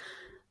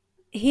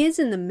 He is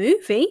in the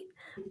movie,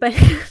 but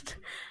he's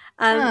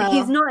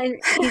not in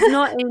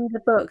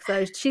the book,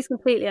 though. She's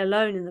completely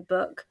alone in the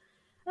book.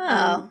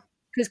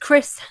 Because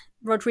Chris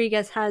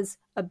Rodriguez has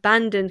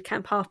abandoned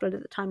Camp Half-Blood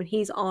at the time, and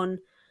he's on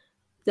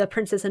the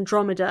Princess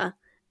Andromeda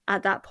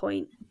at that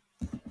point.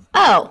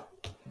 Oh.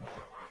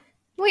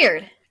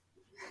 Weird.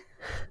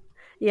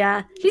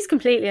 Yeah, she's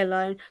completely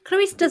alone.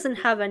 Clarice doesn't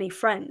have any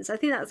friends. I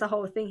think that's the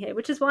whole thing here,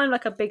 which is why I'm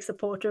like a big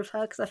supporter of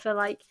her, because I feel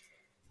like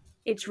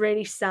it's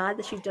really sad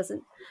that she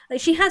doesn't...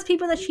 Like, she has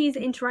people that she's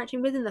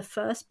interacting with in the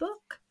first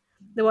book,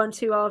 the ones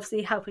who are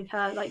obviously helping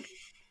her, like,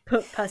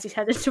 put Percy's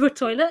head into a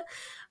toilet,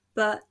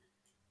 but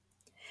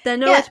they're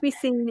nowhere to be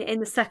seen in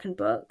the second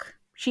book.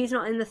 She's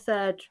not in the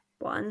third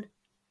one.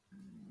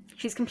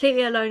 She's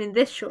completely alone in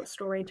this short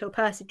story until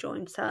Percy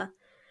joins her.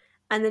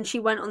 And then she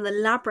went on the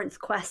Labyrinth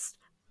quest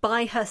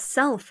by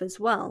herself as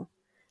well.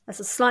 That's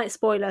a slight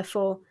spoiler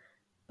for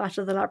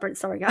Battle of the Labyrinth.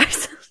 Sorry,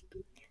 guys.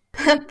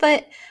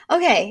 But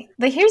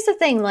here's the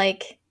thing,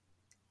 like,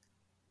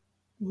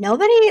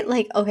 nobody,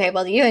 like, okay,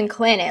 well, you and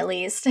Quinn, at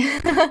least,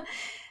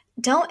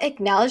 don't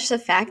acknowledge the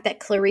fact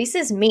that Clarice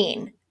is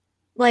mean.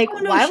 Like,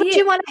 why would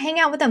you want to hang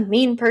out with a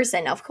mean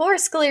person? Of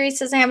course Clarice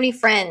doesn't have any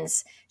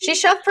friends. She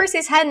shoved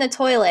Percy's head in the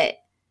toilet.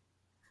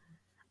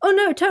 Oh,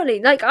 no,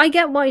 totally. Like, I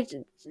get why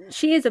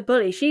she is a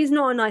bully. She's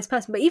not a nice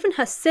person. But even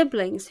her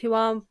siblings, who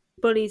are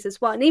bullies as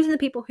well, and even the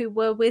people who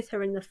were with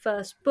her in the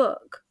first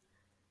book,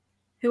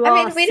 we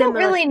don't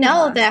really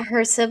know that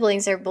her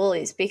siblings are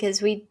bullies,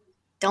 because we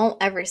don't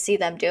ever see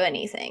them do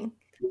anything.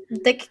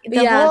 The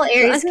whole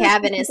Ares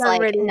cabin is,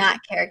 like, really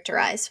not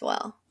characterized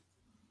well.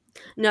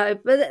 No,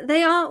 but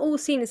they are all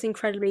seen as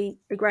incredibly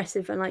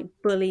aggressive and, like,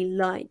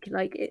 bully-like,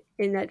 like,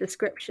 in their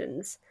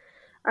descriptions.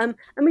 And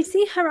we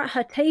see her at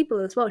her table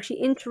as well.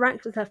 She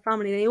interacts with her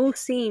family. They all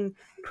seem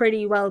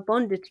pretty well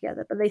bonded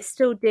together, but they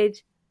still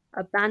did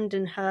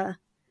abandon her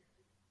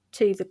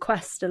to the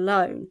quest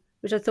alone,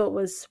 which I thought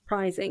was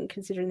surprising,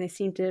 considering they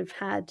seem to have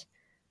had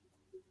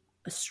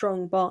a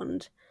strong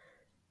bond.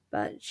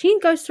 But she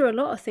goes through a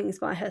lot of things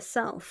by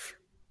herself,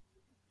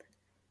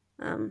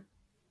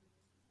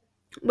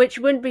 which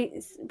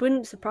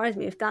wouldn't surprise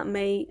me if that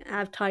may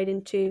have tied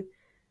into...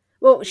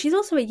 Well, she's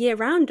also a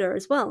year-rounder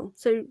as well,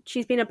 so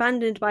she's been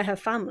abandoned by her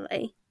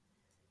family,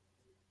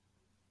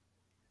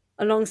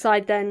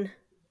 alongside then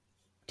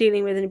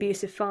dealing with an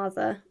abusive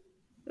father,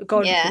 a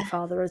godly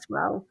father as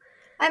well.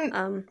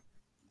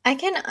 I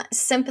can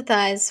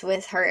sympathize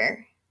with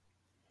her.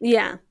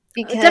 Yeah,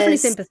 definitely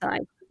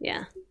sympathize.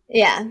 Yeah.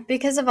 Yeah,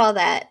 because of all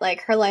that, like,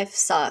 her life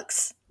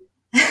sucks.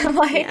 She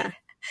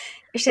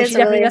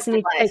definitely doesn't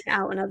need to take it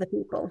out on other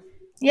people.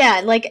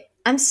 Yeah, like,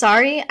 I'm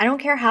sorry, I don't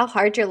care how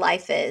hard your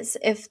life is.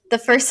 If the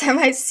first time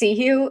I see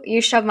you, you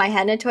shove my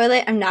head in a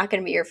toilet, I'm not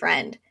going to be your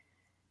friend.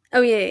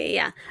 Oh,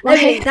 yeah.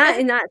 Okay, that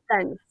in that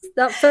sense.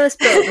 The first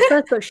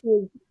book,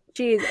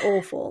 she is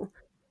awful.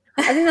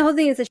 I think the whole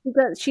thing is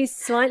that she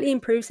slightly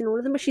improves in all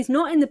of them, but she's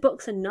not in the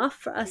books enough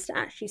for us to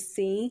actually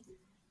see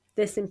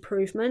this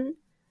improvement.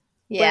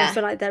 Yeah. I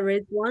feel like there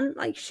is one.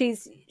 Like,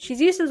 she's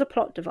used as a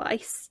plot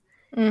device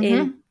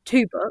in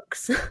 2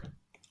 books.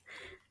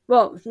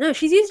 Well, no,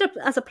 she's used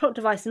as a plot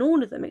device in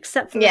all of them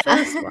except for the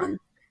first one.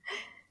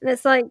 And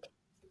it's like,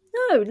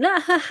 no,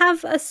 let her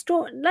have a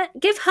story.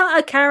 Give her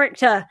a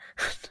character.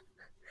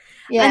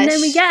 Yeah, and then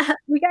we get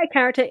a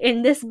character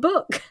in this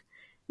book.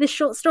 this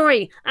short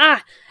story.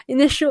 In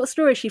this short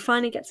story, she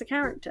finally gets a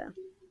character.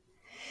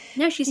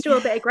 No, she's still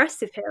a bit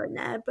aggressive here and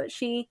there, but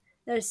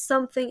there's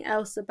something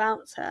else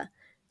about her.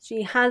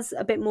 She has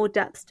a bit more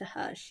depth to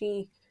her.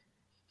 She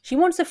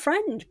wants a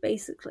friend,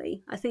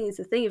 basically. I think it's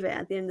the thing of it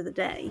at the end of the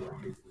day.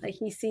 Like,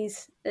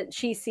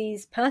 she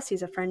sees Percy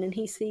as a friend, and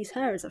he sees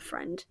her as a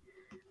friend.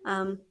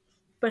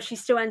 But she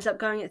still ends up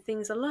going at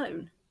things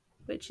alone,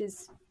 which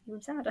is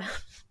even sadder.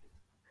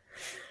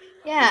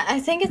 Yeah, I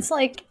think it's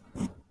like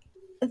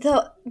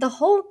the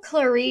whole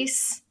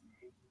Clarice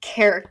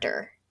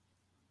character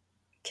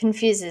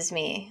confuses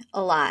me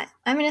a lot.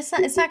 I mean,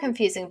 it's not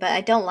confusing, but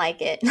I don't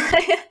like it.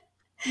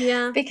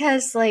 Yeah.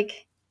 Because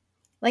like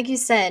you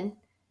said,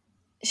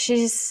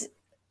 she's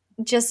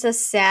just a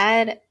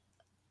sad,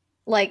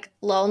 like,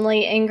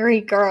 lonely,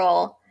 angry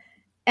girl,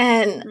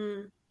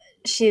 and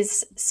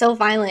she's so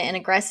violent and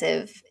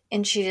aggressive,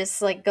 and she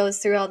just like goes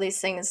through all these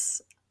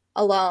things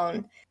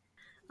alone.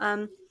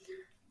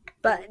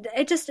 But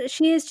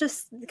she is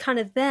just kind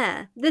of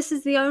there. This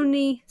is the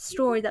only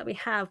story that we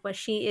have where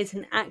she is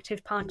an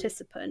active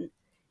participant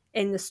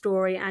in the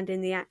story and in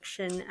the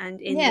action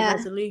and in the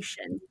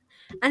resolution.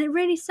 And it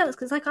really sucks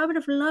because, like, I would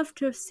have loved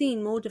to have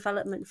seen more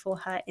development for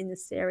her in the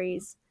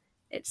series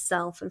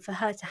itself, and for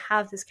her to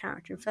have this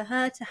character, and for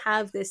her to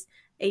have this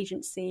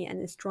agency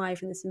and this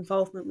drive and this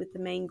involvement with the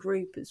main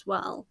group as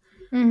well.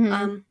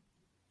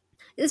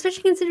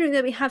 Especially considering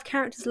that we have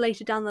characters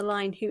later down the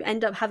line who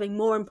end up having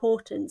more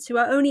importance, who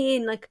are only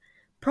in, like,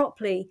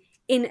 properly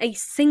in a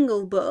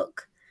single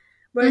book,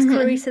 whereas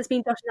Clarice has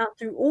been dotted out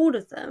through all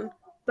of them,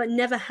 but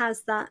never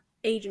has that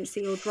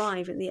agency or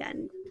drive in the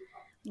end,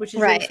 which is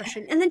really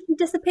frustrating. And then she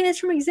disappears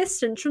from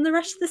existence from the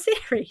rest of the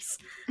series.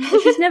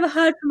 And she's never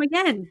heard from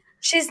again.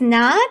 She's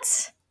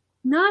not?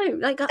 No,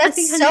 like, that's I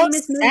think her so name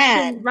is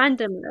mentioned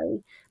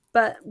randomly.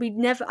 But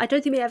I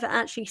don't think we ever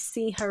actually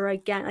see her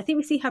again. I think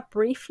we see her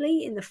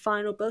briefly in the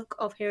final book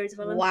of Heroes of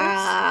Olympus.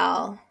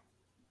 Wow.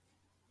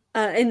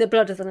 In the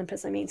Blood of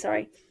Olympus, I mean,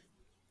 sorry.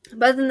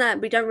 But other than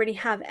that, we don't really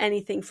have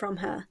anything from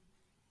her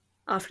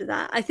after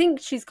that. I think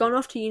she's gone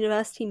off to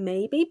university,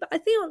 maybe, but I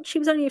think she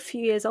was only a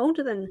few years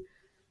older than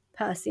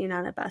Percy and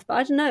Annabeth. But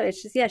I don't know,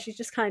 it's just, she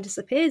just kind of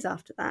disappears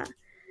after that.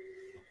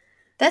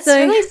 That's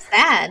really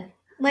sad.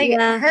 Like,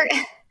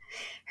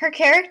 her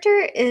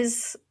character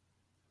is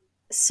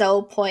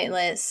so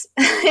pointless.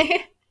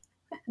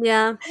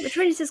 Yeah, which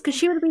really says, because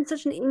she would have been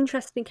such an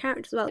interesting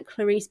character as well, like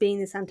Clarice being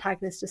this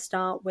antagonist to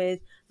start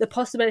with, the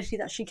possibility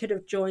that she could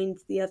have joined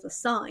the other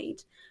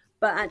side,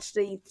 but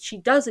actually she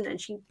doesn't, and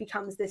she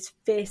becomes this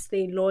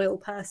fiercely loyal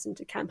person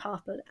to Camp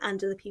Harper and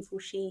to the people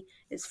she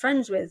is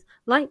friends with,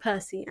 like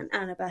Percy and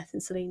Annabeth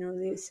and Selena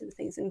and these sort of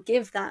things, and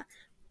give that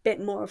bit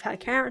more of her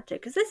character,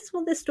 because this is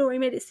what this story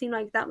made it seem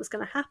like that was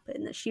going to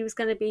happen, that she was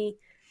going to be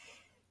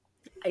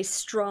a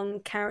strong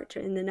character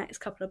in the next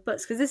couple of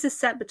books, because this is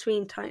set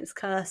between Titan's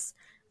Curse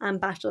and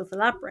Battle of the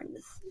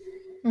Labyrinth.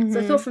 So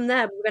I thought from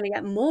there we were going to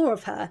get more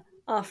of her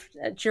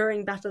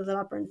during Battle of the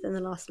Labyrinth and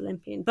The Last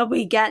Olympian, but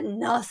we get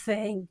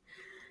nothing.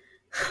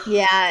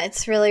 Yeah,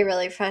 it's really,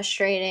 really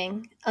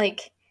frustrating.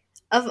 Like,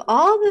 of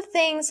all the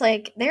things,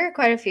 like, there are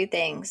quite a few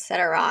things that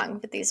are wrong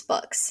with these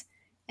books,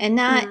 and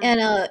not in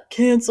a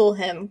cancel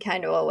him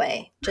kind of a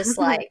way, just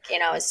like,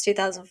 it's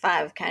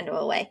 2005 kind of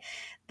a way.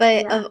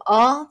 But of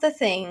all the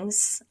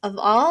things,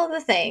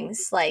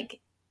 like,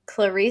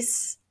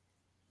 Clarice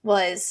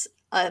was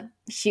a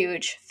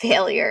huge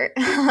failure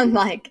on,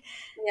 like,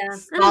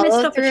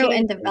 follow through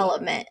and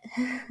development.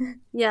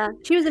 Yeah,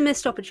 she was a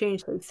missed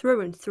opportunity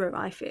through and through,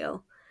 I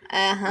feel.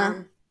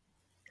 I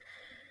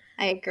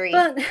agree.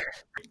 But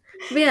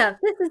yeah,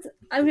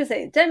 I'm going to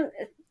say,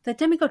 the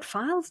Demigod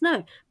Files?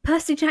 No.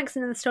 Percy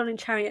Jackson and the Stolen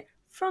Chariot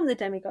from the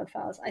Demigod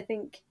Files, I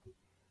think,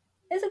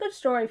 is a good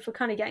story for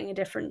kind of getting a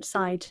different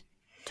side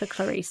to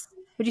Clarice.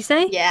 Would you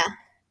say? Yeah,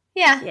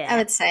 I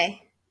would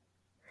say.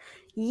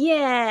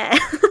 Yeah.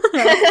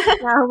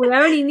 Now we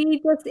only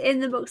need this in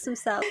the books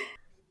themselves.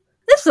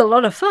 This was a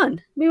lot of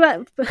fun.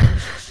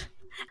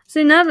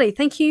 So Natalie,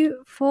 thank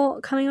you for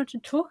coming on to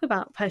talk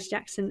about Percy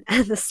Jackson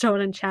and the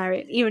Stolen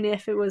Chariot, even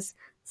if it was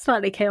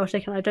slightly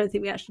chaotic, and I don't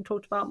think we actually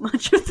talked about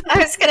much of that. I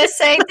was going to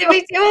say, did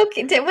we do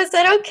okay? Was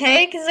that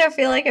okay? Because I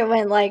feel like it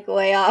went, like,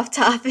 way off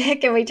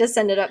topic, and we just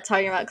ended up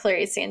talking about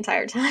Clarice the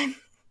entire time.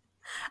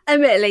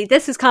 Admittedly,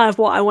 this is kind of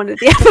what I wanted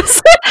the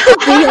episode to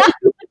be.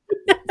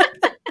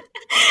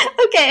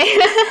 Okay.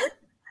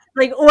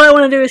 Like, all I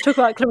want to do is talk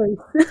about Clarice.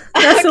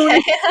 That's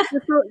okay.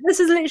 This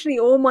is literally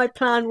all my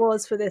plan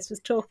was for this, was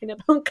talking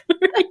about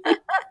Clarice.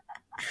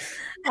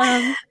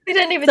 We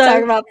didn't even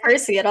talk about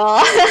Percy at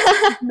all.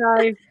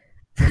 No.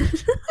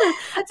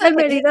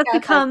 Admittedly, that's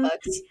become,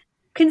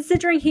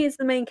 considering he is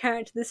the main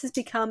character, this has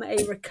become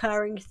a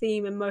recurring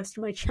theme in most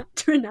of my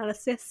chapter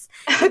analysis.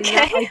 Okay.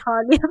 I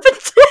hardly ever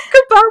talk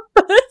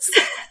about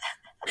Percy.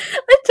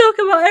 I talk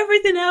about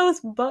everything else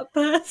but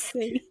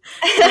Percy.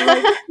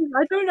 I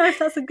don't know if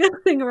that's a good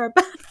thing or a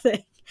bad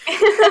thing.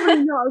 It's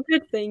probably not a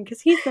good thing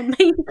because he's the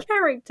main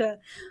character.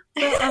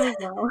 But oh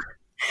well.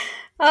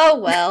 Oh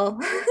well.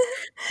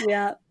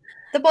 Yeah.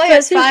 The boy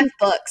has 5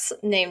 books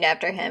named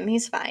after him.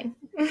 He's fine.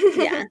 Yeah, he'll be fine. After him. He's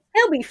fine. Yeah,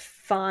 he'll be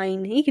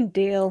fine. He can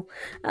deal.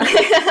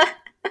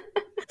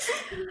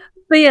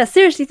 But yeah,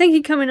 seriously, thank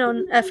you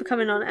for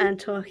coming on and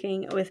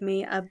talking with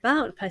me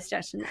about Percy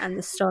Jackson and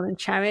the Stolen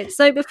Chariot.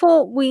 So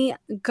before we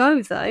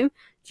go, though,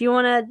 do you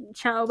want to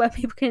chat about where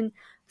people can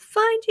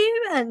find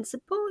you and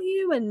support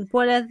you and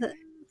whatever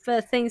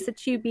for things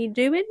that you be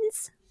doing?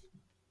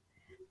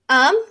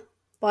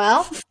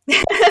 Well,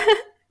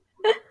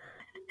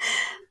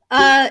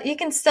 you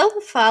can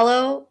still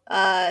follow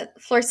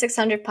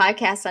Floor600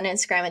 podcast on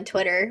Instagram and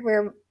Twitter.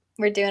 We're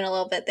doing a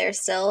little bit there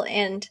still,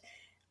 and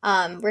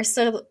we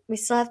still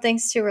have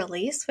things to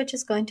release, which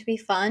is going to be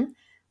fun.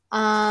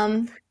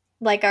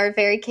 Like our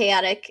very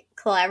chaotic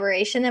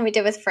collaboration that we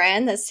did with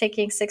Fran that's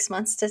taking 6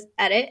 months to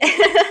edit.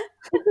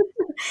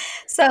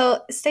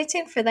 So stay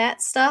tuned for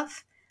that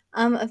stuff.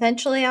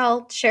 Eventually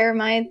I'll share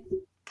my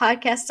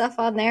podcast stuff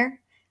on there.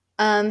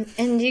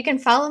 And you can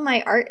follow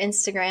my art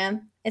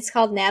Instagram. It's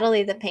called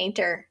Natalie the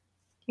Painter.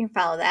 You can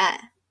follow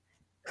that.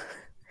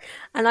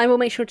 And I will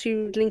make sure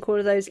to link all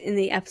of those in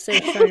the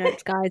episode show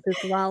notes, guys, as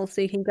well.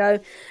 So you can go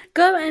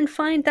and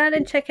find that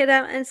and check it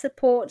out and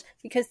support,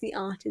 because the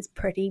art is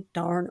pretty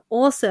darn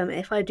awesome,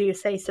 if I do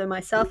say so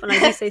myself. And I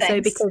do say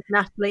so because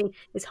Natalie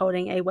is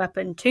holding a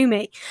weapon to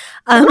me.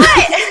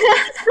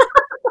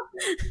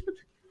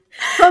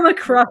 From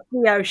across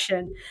the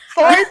ocean.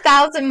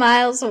 4,000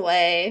 miles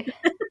away.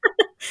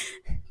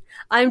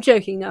 I'm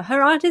joking. No,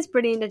 her art is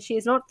brilliant and she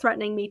is not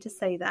threatening me to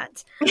say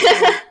that.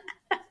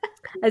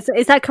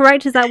 Is that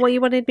correct? Is that what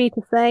you wanted me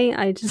to say?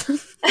 I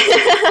just...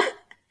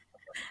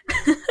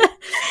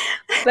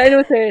 But in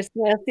all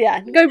seriousness, yeah,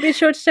 go be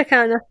sure to check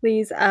out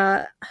Natalie's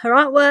her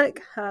artwork,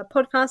 her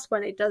podcast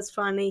when it does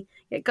finally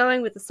get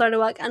going with the solo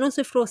work, and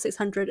also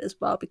Floor600 as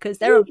well, because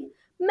there are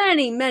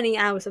many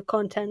hours of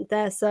content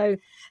there, so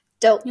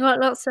dope. You got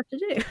lots of stuff to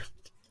do.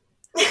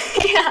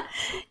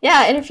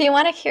 Yeah, and if you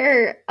want to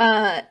hear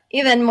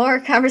even more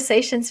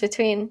conversations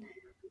between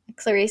a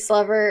Clarice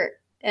lover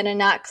and a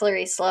not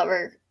Clarice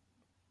lover,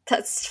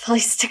 that's the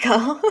place to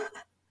go.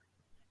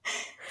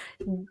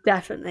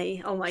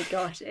 Definitely. Oh my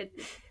gosh,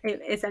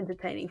 it's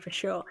entertaining for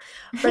sure.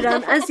 But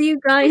as you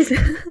guys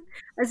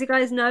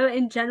know,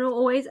 in general,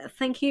 always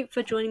thank you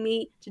for joining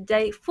me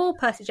today for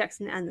Percy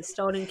Jackson and the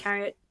Stolen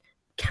Chariot.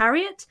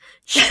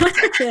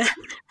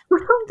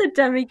 From the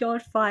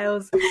Demigod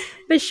Files.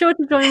 Be sure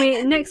to join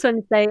me next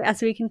Wednesday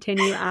as we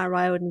continue our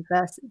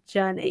Riot-verse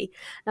journey.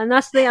 Now,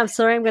 Natalie, I'm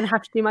sorry, I'm going to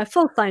have to do my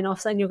full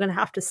sign-offs and you're going to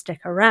have to stick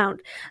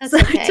around. That's so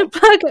okay. To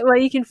plug it where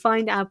you can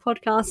find our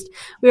podcast,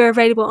 we are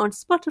available on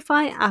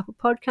Spotify, Apple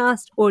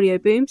Podcast, Audio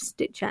Boom,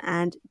 Stitcher,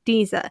 and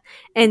Deezer.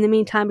 In the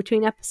meantime,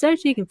 between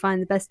episodes, you can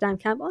find the Best Damn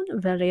Camp on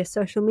various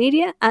social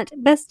media at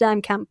Best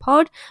Damn Camp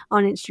Pod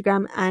on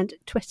Instagram and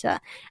Twitter.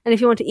 And if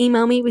you want to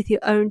email me with your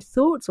own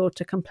thoughts or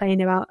to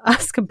complain about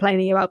us complaining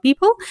about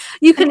people,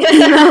 you can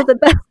email the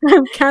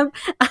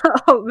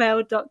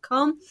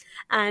bestdamncamp@hotmail.com,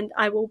 and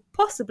I will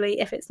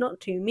possibly, if it's not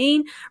too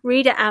mean,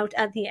 read it out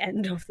at the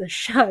end of the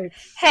show.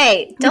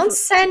 Hey, don't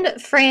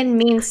send Fran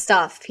mean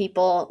stuff,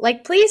 people.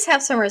 Like, please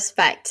have some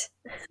respect.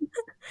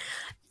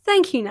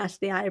 Thank you,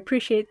 Natalie. I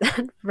appreciate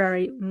that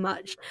very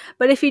much.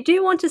 But if you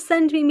do want to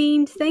send me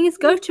mean things,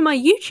 go to my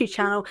YouTube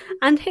channel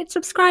and hit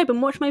subscribe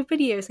and watch my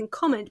videos and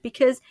comment,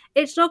 because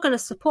it's not going to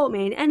support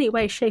me in any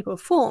way, shape or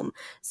form.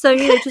 So,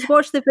 just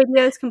watch the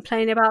videos,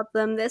 complain about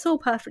them. That's all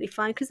perfectly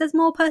fine, because there's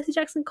more Percy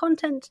Jackson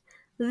content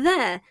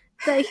there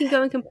that you can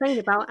go and complain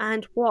about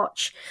and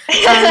watch.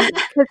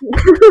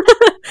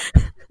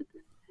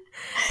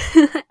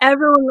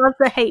 Everyone loves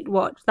a hate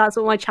watch. That's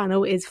what my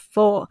channel is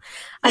for.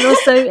 And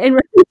also, in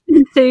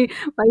relation to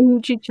my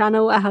YouTube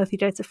channel, A Healthy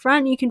Dose of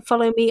Fran, you can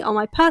follow me on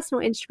my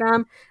personal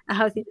Instagram, A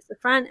Healthy Dose of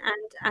Fran,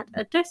 and at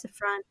A Dose of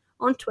Fran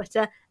on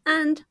Twitter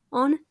and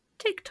on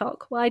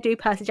TikTok, where I do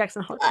Percy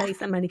Jackson hot takes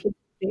that many people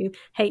do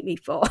hate me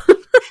for.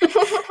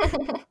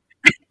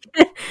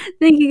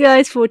 Thank you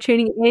guys for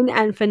tuning in,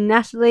 and for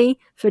Natalie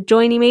for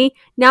joining me.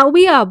 Now,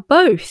 we are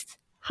both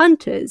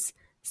hunters,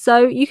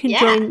 so you can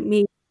join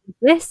me in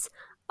this.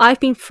 I've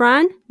been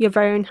Fran, your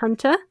very own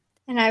hunter.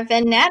 And I've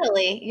been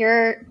Natalie,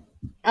 your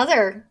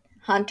other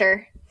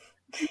hunter.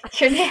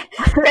 Your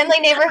friendly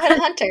neighborhood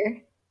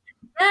hunter.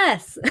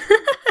 Yes.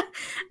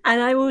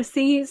 And I will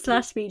see you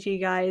 / speak to you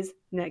guys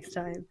next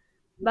time.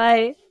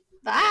 Bye.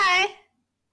 Bye.